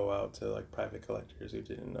just go out to like private collectors who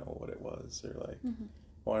didn't know what it was, or like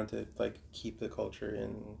wanted to like keep the culture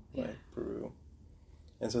in like Peru.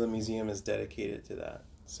 And so the museum is dedicated to that.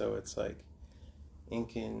 So it's like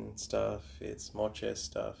Incan stuff, it's Moche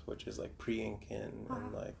stuff, which is like pre-Incan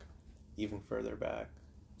and like even further back.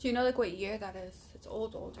 Do you know like what year that is? It's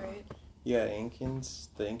old, right? Yeah, the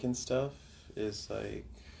Incan stuff is like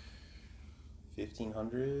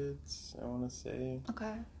 1500s, I want to say.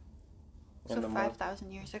 Okay. And so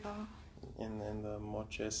 5,000 years ago. And then the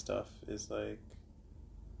Moche stuff is like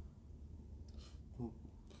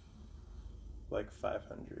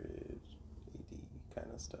 500 AD kind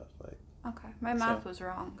of stuff. Like. Okay, my math was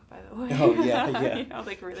wrong, by the way. Oh yeah. You know,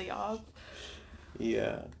 like really off.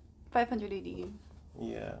 Yeah. 500 AD.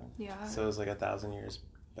 Yeah. Yeah. So it was like 1,000 years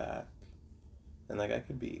back, and like I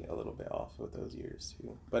could be a little bit off with those years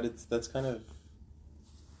too, but that's kind of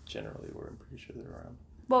generally where I'm pretty sure they're around.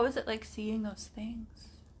 What was it like seeing those things?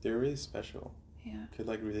 They're really special. Yeah. Could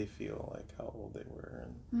like really feel like how old they were,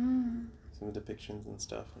 and some of the depictions and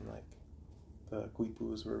stuff, and like the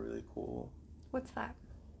quipus were really cool. What's that?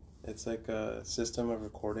 It's like a system of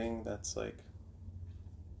recording that's like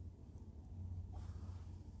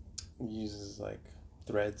uses like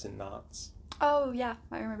threads and knots. Oh yeah,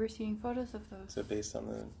 I remember seeing photos of those. So based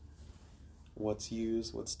on what's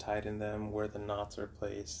used, what's tied in them, where the knots are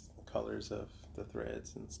placed, the colors of the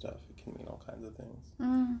threads and stuff, it can mean all kinds of things.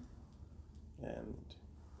 And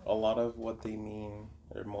a lot of what they mean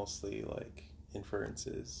are mostly like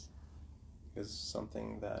inferences, because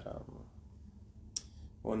something that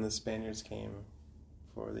when the Spaniards came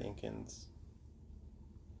for the Incans,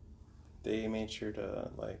 they made sure to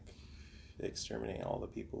like exterminate all the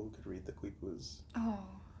people who could read the quipus. Oh.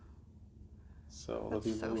 So that's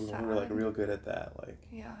the people so who were like real good at that, like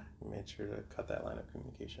made sure to cut that line of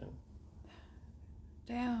communication.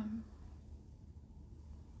 Damn.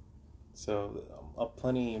 So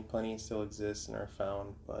plenty still exists and are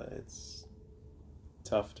found, but it's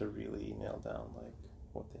tough to really nail down like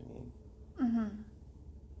what they mean.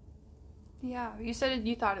 Yeah, you said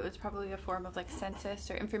you thought it was probably a form of like census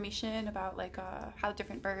or information about like how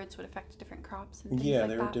different birds would affect different crops and things like that. Yeah,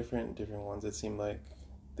 there were different ones. It seemed like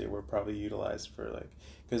they were probably utilized for like,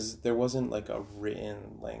 because there wasn't like a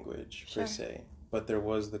written language per se, but there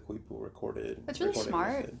was the quipu recorded. It's really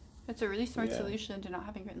smart. Method. It's a really smart solution to not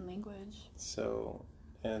having written language. So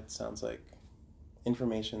it sounds like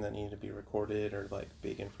information that needed to be recorded, or like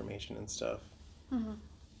big information and stuff.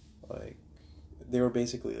 Like they were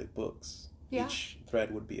basically like books. Yeah. Each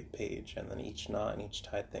thread would be a page, and then each knot and each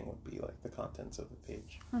tied thing would be like the contents of the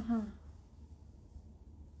page.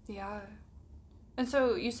 Yeah. And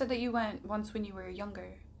so you said that you went once when you were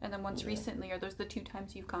younger. And then once recently, are those the 2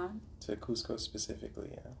 times you've gone? To Cusco specifically,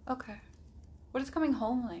 yeah. Okay. What is coming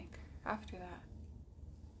home like after that?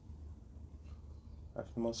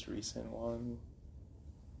 After the most recent one,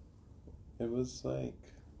 it was like...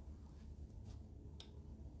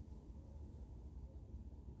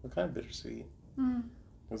 kind of bittersweet. It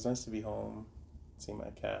was nice to be home, see my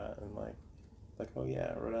cat, and like, oh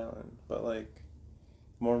yeah, Rhode Island. But like,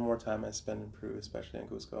 more and more time I spend in Peru, especially in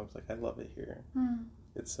Cusco, I was like, I love it here.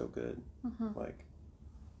 It's so good. Like,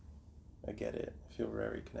 I get it. I feel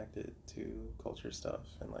very connected to culture stuff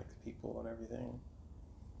and like people and everything.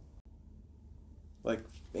 Like,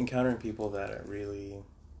 encountering people that really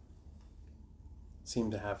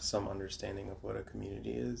seem to have some understanding of what a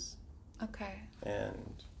community is. Okay.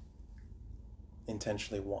 And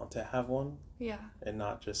intentionally want to have one. Yeah. And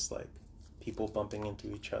not just like people bumping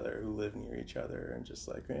into each other who live near each other and just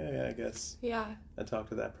like, yeah, I guess. Yeah. I talk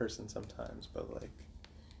to that person sometimes, but like,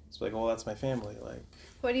 it's like, well, that's my family. Like,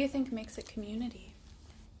 what do you think makes it community,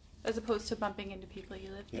 as opposed to bumping into people you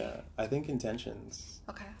live near? Yeah, I think intentions.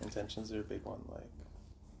 Okay. Intentions are a big one. Like,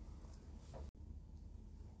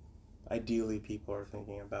 ideally, people are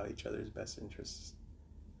thinking about each other's best interests.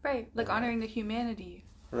 Right, like honoring the humanity.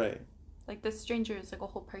 Right. Like, this stranger is like a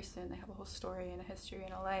whole person. They have a whole story and a history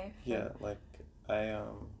and a life. Yeah, like, I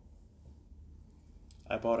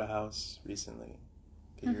bought a house recently,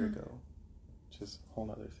 a year ago, which is a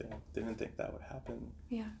whole other thing. Didn't think that would happen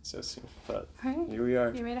so soon, but here we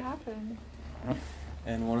are. You made it happen.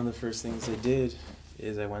 And one of the first things I did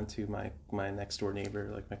is I went to my next door neighbor,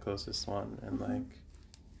 like my closest one, and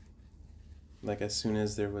like as soon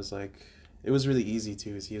as there was like, it was really easy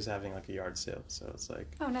too, because he was having like a yard sale, so it's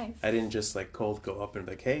like, oh nice. I didn't just like cold go up and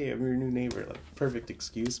be like, hey, I'm your new neighbor, like perfect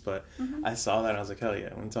excuse, but I saw that and I was like, hell yeah,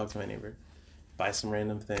 I want to talk to my neighbor, buy some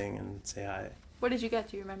random thing and say hi. What did you get?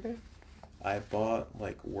 Do you remember? I bought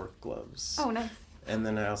like work gloves. Oh nice. And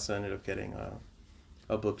then I also ended up getting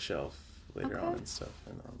a bookshelf later on and stuff,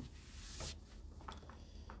 and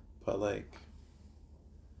but like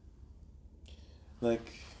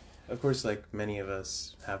of course, like many of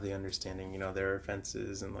us have the understanding, you know, there are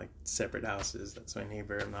fences and like separate houses. That's my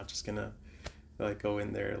neighbor. I'm not just gonna like go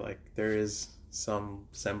in there. Like, there is some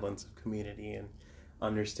semblance of community and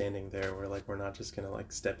understanding there, where like we're not just gonna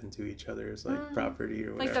like step into each other's like property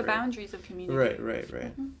or whatever. Like the boundaries of community.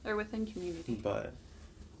 Right. Or within community. But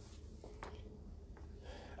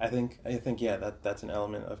I think yeah, that's an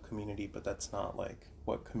element of community, but that's not like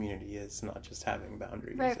what community is. Not just having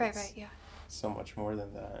boundaries. Right, yeah. So much more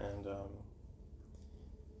than that. And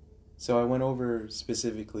so I went over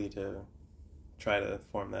specifically to try to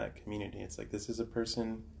form that community. It's like, this is a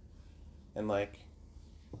person, and like,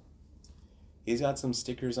 he's got some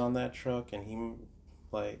stickers on that truck, and he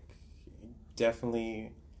like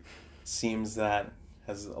definitely seems that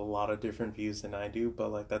has a lot of different views than I do,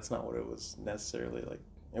 but like, that's not what it was necessarily. Like,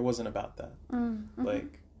 it wasn't about that.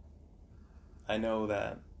 Like, I know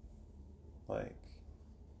that like,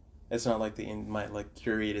 it's not like my like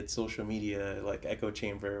curated social media like echo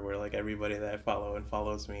chamber where like everybody that I follow and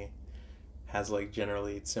follows me has like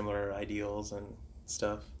generally similar ideals and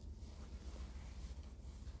stuff.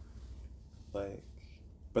 Like,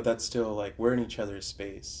 but that's still like, we're in each other's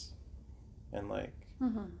space, and like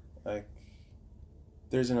like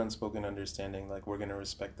there's an unspoken understanding, like we're gonna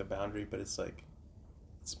respect the boundary, but it's like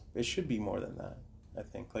it should be more than that. I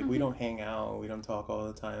think like we don't hang out, we don't talk all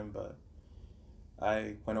the time, but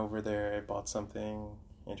I went over there, I bought something,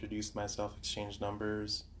 introduced myself, exchanged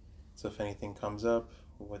numbers. So if anything comes up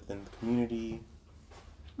within the community,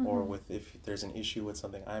 or if there's an issue with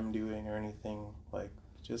something I'm doing or anything, like,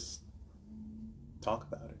 just talk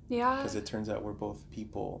about it. Yeah. Because it turns out we're both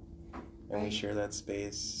people, and we share that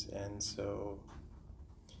space, and so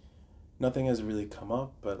nothing has really come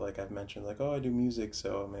up, but like I've mentioned, like, oh, I do music,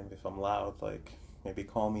 so maybe if I'm loud, like, maybe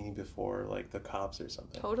call me before like the cops or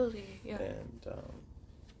something. Totally, yeah. And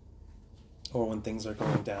or when things are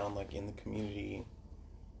going down like in the community,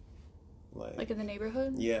 like in the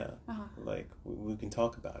neighborhood. Yeah. Like we can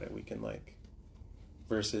talk about it. We can like,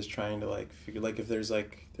 versus trying to like figure, like if there's a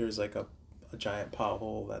giant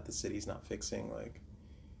pothole that the city's not fixing, like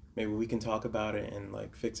maybe we can talk about it and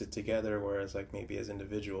like fix it together. Whereas like maybe as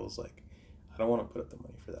individuals, like I don't want to put up the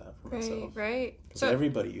money for that for myself. Right. So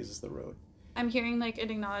everybody uses the road. I'm hearing like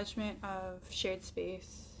an acknowledgement of shared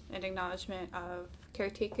space, an acknowledgement of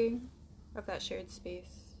caretaking of that shared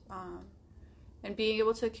space, and being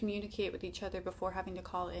able to communicate with each other before having to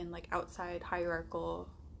call in like outside hierarchical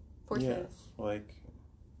forces.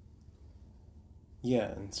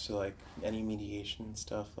 And so like any mediation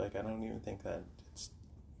stuff, like I don't even think that it's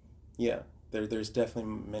there's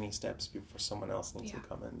definitely many steps before someone else needs to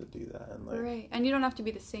come in to do that, and like right, and you don't have to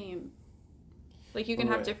be the same. Like you can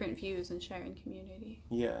have right. different views and share in community.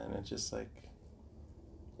 Yeah, and it's just like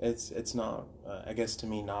it's not I guess to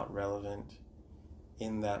me not relevant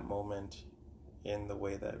in that moment in the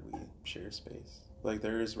way that we share space. Like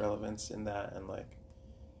there is relevance in that, and like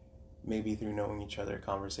maybe through knowing each other,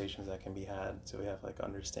 conversations that can be had, so we have like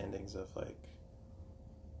understandings of like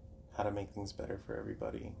how to make things better for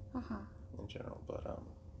everybody in general. But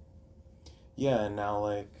yeah, and now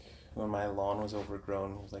like when my lawn was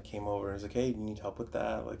overgrown, he was like came over and was like, hey, do you need help with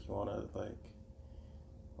that? Like you wanna like,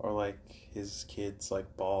 or like his kid's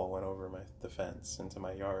like ball went over the fence into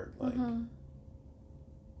my yard. Like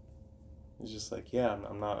it's just like, yeah,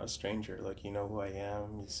 I'm not a stranger. Like, you know who I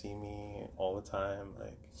am. You see me all the time.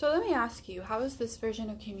 Like, so let me ask you, how is this version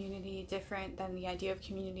of community different than the idea of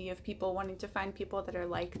community of people wanting to find people that are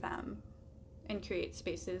like them and create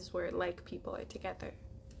spaces where like people are together?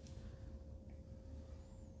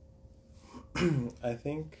 I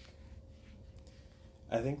think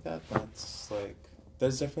that's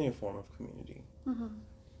definitely a form of community.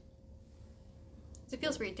 It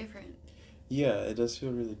feels very different. Yeah, it does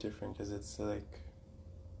feel really different because it's like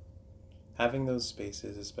having those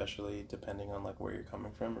spaces, especially depending on like where you're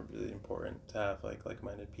coming from, are really important to have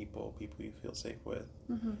like-minded people you feel safe with,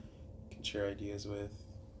 can share ideas with.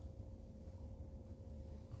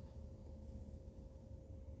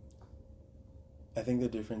 I think the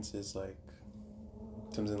difference is like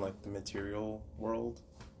comes in like the material world,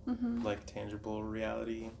 like tangible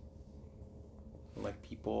reality, and, like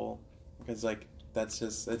people, because like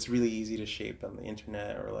it's really easy to shape on the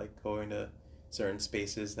internet or like going to certain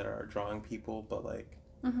spaces that are drawing people, but like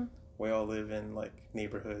we all live in like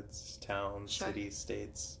neighborhoods, towns, cities,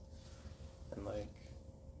 states, and like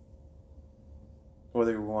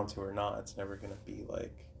whether we want to or not, it's never gonna be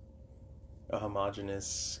like a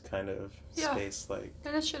homogenous kind of space, like,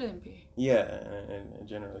 and it shouldn't be. Yeah, and it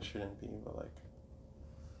generally shouldn't be, but like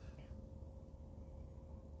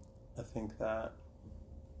I think that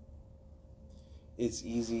it's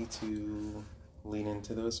easy to lean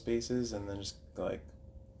into those spaces and then just like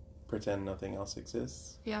pretend nothing else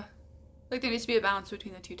exists. Yeah, like there needs to be a balance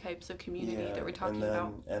between the two types of community that we're talking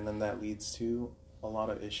about, and then that leads to a lot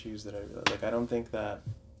of issues that I don't think that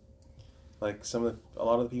like a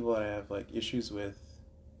lot of the people that I have like issues with,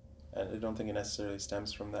 and I don't think it necessarily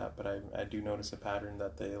stems from that, but I do notice a pattern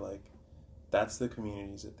that they like, that's the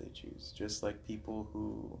communities that they choose, just like people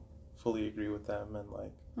who fully agree with them and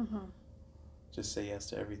like just say yes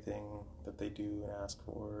to everything that they do and ask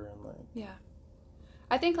for, and like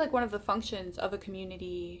I think like one of the functions of a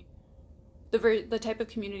community, the type of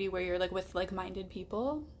community where you're like with like-minded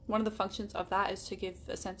people, one of the functions of that is to give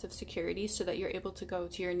a sense of security so that you're able to go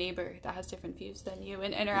to your neighbor that has different views than you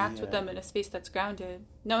and interact with them in a space that's grounded,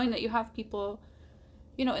 knowing that you have people,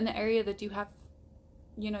 you know, in the area that do have,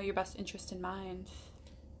 you know, your best interest in mind.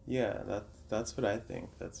 Yeah, that's what I think.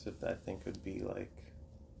 That's what I think would be like.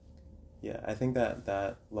 Yeah, I think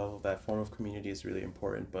that level, that form of community is really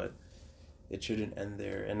important, but it shouldn't end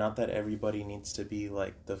there. And not that everybody needs to be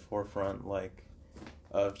like the forefront like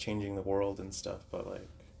of changing the world and stuff, but like,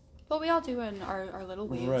 but we all do in our little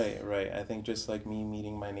ways. Right. I think just like me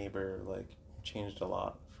meeting my neighbor like changed a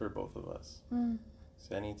lot for both of us.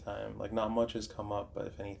 So anytime, like not much has come up, but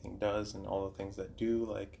if anything does, and all the things that do,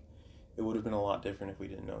 like it would have been a lot different if we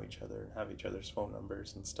didn't know each other and have each other's phone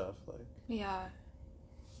numbers and stuff, like. Yeah.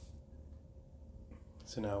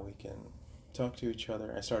 So now we can talk to each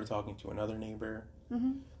other. I started talking to another neighbor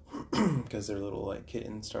because their little like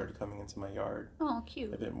kitten started coming into my yard. Oh,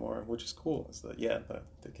 cute. A bit more, which is cool. So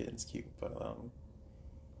the kitten's cute, but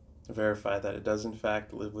verify that it does in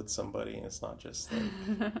fact live with somebody and it's not just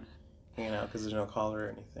like hanging out because there's no collar or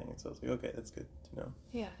anything. So I was like, okay, that's good to know.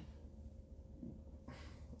 Yeah.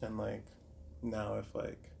 And like now if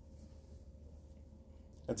like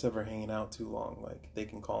it's ever hanging out too long, like they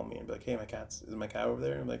can call me and be like, hey, is my cat over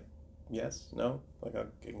there? And I'm like, yes, no, like I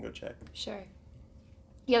can go check. Sure.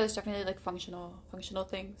 Yeah, there's definitely like functional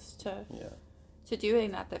things to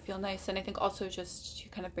doing that feel nice, and I think also just to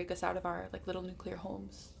kind of break us out of our like little nuclear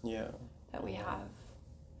homes. That we have.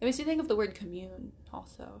 It makes me think of the word commune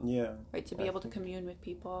also. Yeah. Right, to be able to commune with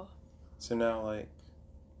people. So now like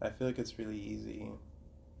I feel like it's really easy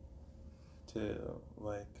to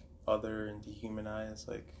like other and dehumanize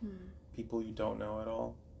like people you don't know at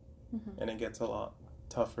all, and it gets a lot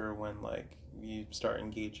tougher when like you start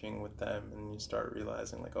engaging with them and you start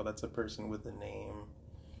realizing like, oh, that's a person with a name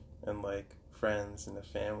and like friends and a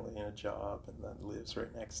family and a job and that lives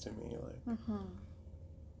right next to me, like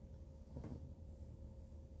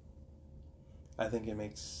I think it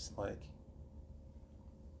makes like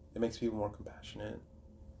it makes people more compassionate.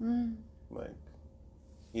 Mm. Like,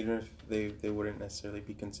 even if they wouldn't necessarily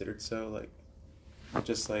be considered so, like,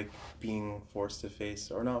 just like being forced to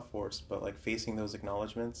face, or not forced, but like facing those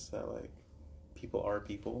acknowledgments that like people are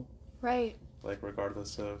people. Right. Like,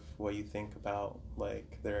 regardless of what you think about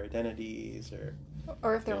like their identities or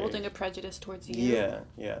if they're holding a prejudice towards you.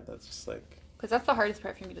 Yeah, that's just like, because that's the hardest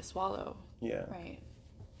part for me to swallow. Yeah. Right.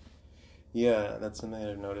 Yeah, that's something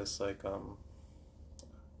I've noticed. Like,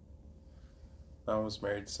 I was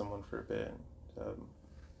married to someone for a bit,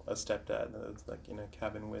 a stepdad that I was like in a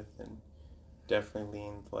cabin with, and definitely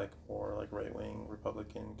leaned like more like right-wing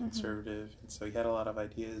Republican, conservative, and so he had a lot of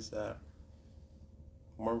ideas that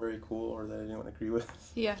weren't very cool or that I didn't agree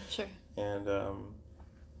with. Yeah, sure. And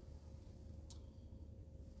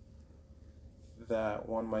that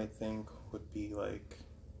one might think would be like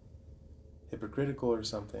hypocritical or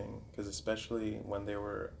something, because especially when they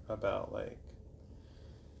were about like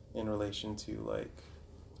in relation to like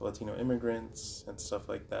Latino immigrants and stuff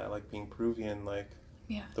like that, like being Peruvian, like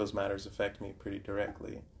those matters affect me pretty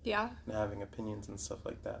directly. Yeah. And having opinions and stuff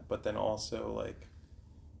like that. But then also like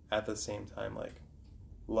at the same time like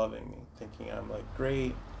loving me, thinking I'm like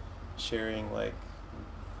great, sharing like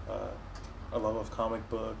a love of comic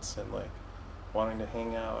books and like wanting to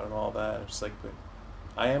hang out and all that. I'm just like, but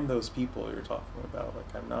I am those people you're talking about.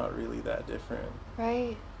 Like, I'm not really that different.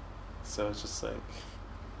 Right. So it's just like,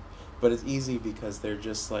 but it's easy because they're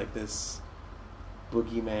just like this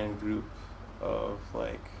boogeyman group of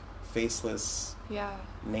like faceless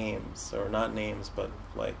names, or not names, but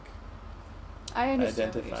like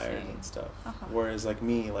identifiers and stuff. Whereas like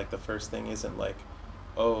me, like the first thing isn't like,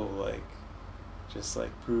 oh, like just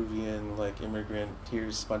like Peruvian, like immigrant,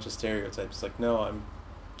 here's a bunch of stereotypes. Like, no, I'm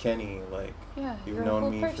Kenny, like you've known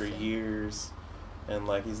me for years, and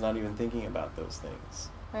like he's not even thinking about those things.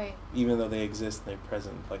 Right. Even though they exist and they're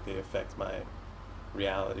present, like they affect my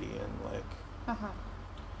reality, and like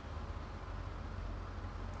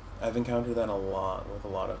I've encountered that a lot with a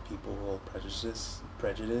lot of people who hold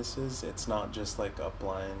prejudices. It's not just like a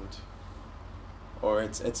blind, or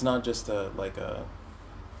it's not just a like a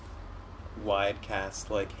wide cast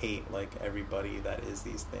like hate, like everybody that is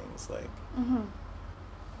these things. Like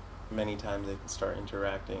many times they can start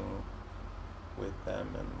interacting with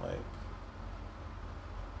them and like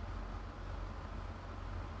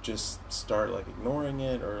just start like ignoring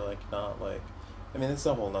it, or like not like, I mean, it's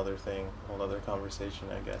a whole nother thing, whole other conversation,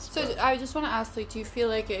 I guess. So I just want to ask, like, do you feel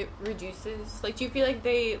like it reduces, like, do you feel like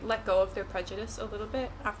they let go of their prejudice a little bit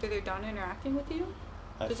after they're done interacting with you?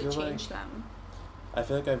 Does it change them? I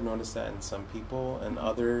feel like I've noticed that in some people, and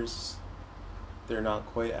others, they're not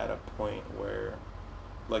quite at a point where,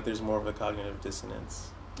 like, there's more of a cognitive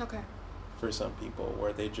dissonance. Okay. For some people,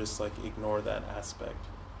 where they just, like, ignore that aspect.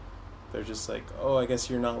 They're just like, oh, I guess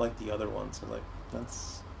you're not like the other ones. And, like,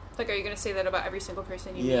 that's... Like, are you going to say that about every single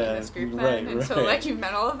person you meet in this group then? And so, like, you've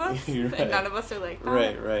met all of us? And none of us are like that?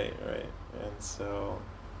 Right. And so,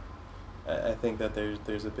 I think that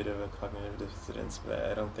there's a bit of a cognitive dissonance, but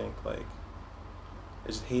I don't think, like,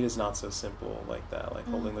 hate is not so simple like that. Like,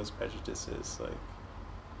 holding those prejudices, like,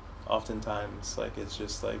 oftentimes, like, it's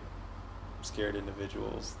just, like, scared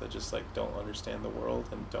individuals that just, like, don't understand the world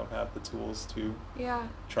and don't have the tools to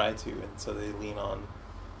try to, and so they lean on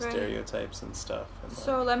stereotypes and stuff. And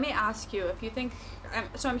so like, let me ask you, if you think,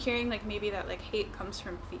 so I'm hearing like maybe that like hate comes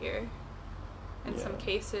from fear in some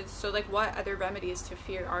cases. So like, what other remedies to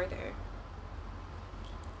fear are there?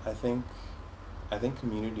 I think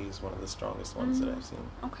community is one of the strongest ones that I've seen.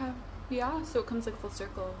 Okay. Yeah, so it comes like full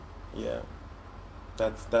circle. Yeah.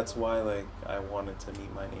 That's why like I wanted to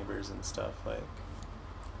meet my neighbors and stuff. Like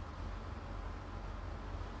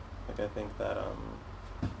I think that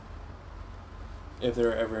if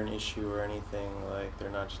they're ever an issue or anything, like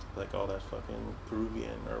they're not just like, oh, that's fucking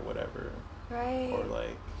Peruvian or whatever, right? Or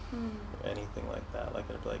like anything like that. Like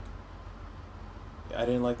they're like, I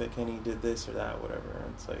didn't like that Kenny did this or that, whatever.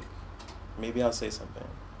 And it's like, maybe I'll say something,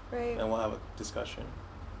 right? And we'll have a discussion,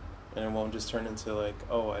 and it won't just turn into like,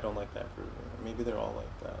 oh, I don't like that Peruvian. Maybe they're all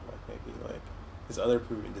like that. Like maybe like this other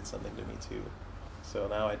Peruvian did something to me too, so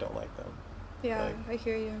now I don't like them. Yeah, like, I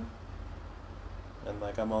hear you. And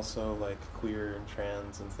like I'm also like queer and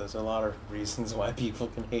trans, and there's a lot of reasons why people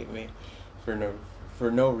can hate me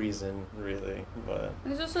for no reason really. But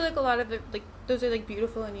there's also like a lot of the, like those are like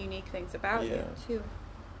beautiful and unique things about you too.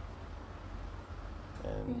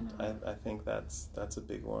 And I think that's a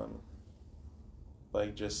big one.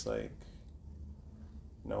 Like just like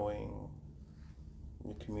knowing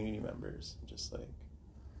your community members, just like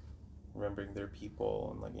remembering their people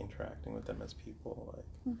and like interacting with them as people, like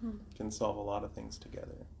can solve a lot of things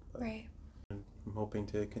together. But right. I'm hoping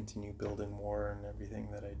to continue building more in everything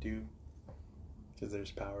that I do, because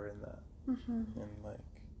there's power in that, and like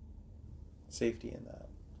safety in that.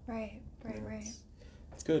 Right.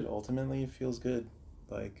 It's good. Ultimately, it feels good.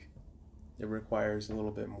 Like, it requires a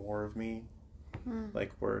little bit more of me,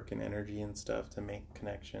 like work and energy and stuff, to make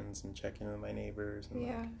connections and check in with my neighbors and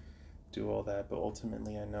like, do all that. But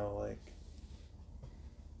ultimately, I know like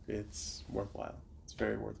it's worthwhile. It's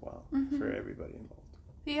very worthwhile for everybody involved.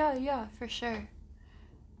 Yeah, for sure.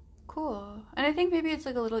 Cool. And I think maybe it's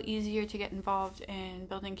like a little easier to get involved in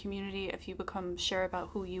building community if you become sure about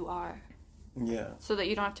who you are. Yeah. So that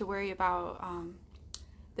you don't have to worry about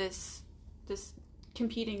this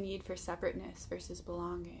competing need for separateness versus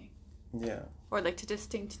belonging. Yeah. Or like to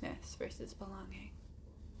distinctness versus belonging.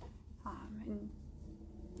 And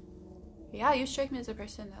yeah, you strike me as a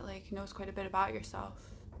person that like knows quite a bit about yourself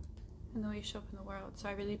and the way you show up in the world. So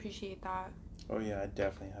I really appreciate that. Oh yeah, I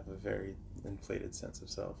definitely have a very inflated sense of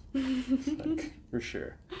self. Like, for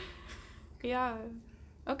sure. Yeah.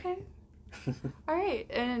 Okay. All right.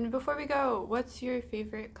 And before we go, what's your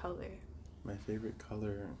favorite color? My favorite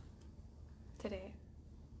color Today.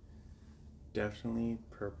 Definitely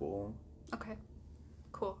purple. Okay.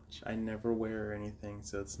 Cool. I never wear anything,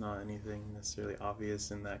 so it's not anything necessarily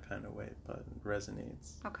obvious in that kind of way, but it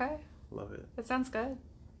resonates. Okay. Love it. That sounds good.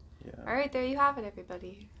 Yeah. All right, there you have it,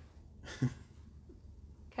 everybody.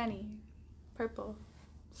 Kenny, purple,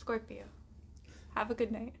 Scorpio. Have a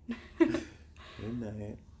good night. Good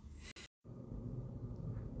night.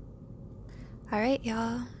 All right,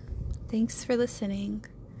 y'all. Thanks for listening.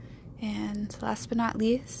 And last but not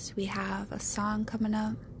least, we have a song coming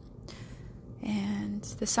up. And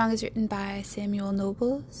the song is written by Samuel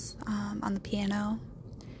Nobles on the piano.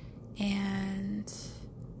 And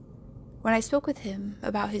when I spoke with him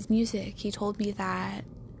about his music, he told me that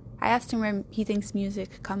I asked him where he thinks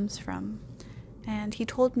music comes from. And he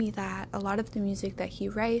told me that a lot of the music that he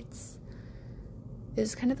writes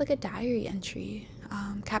is kind of like a diary entry,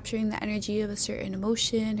 capturing the energy of a certain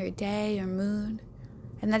emotion or day or mood.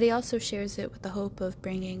 And that he also shares it with the hope of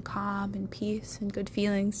bringing calm and peace and good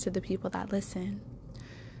feelings to the people that listen.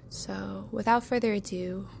 So, without further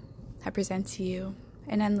ado, I present to you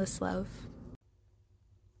An Endless Love.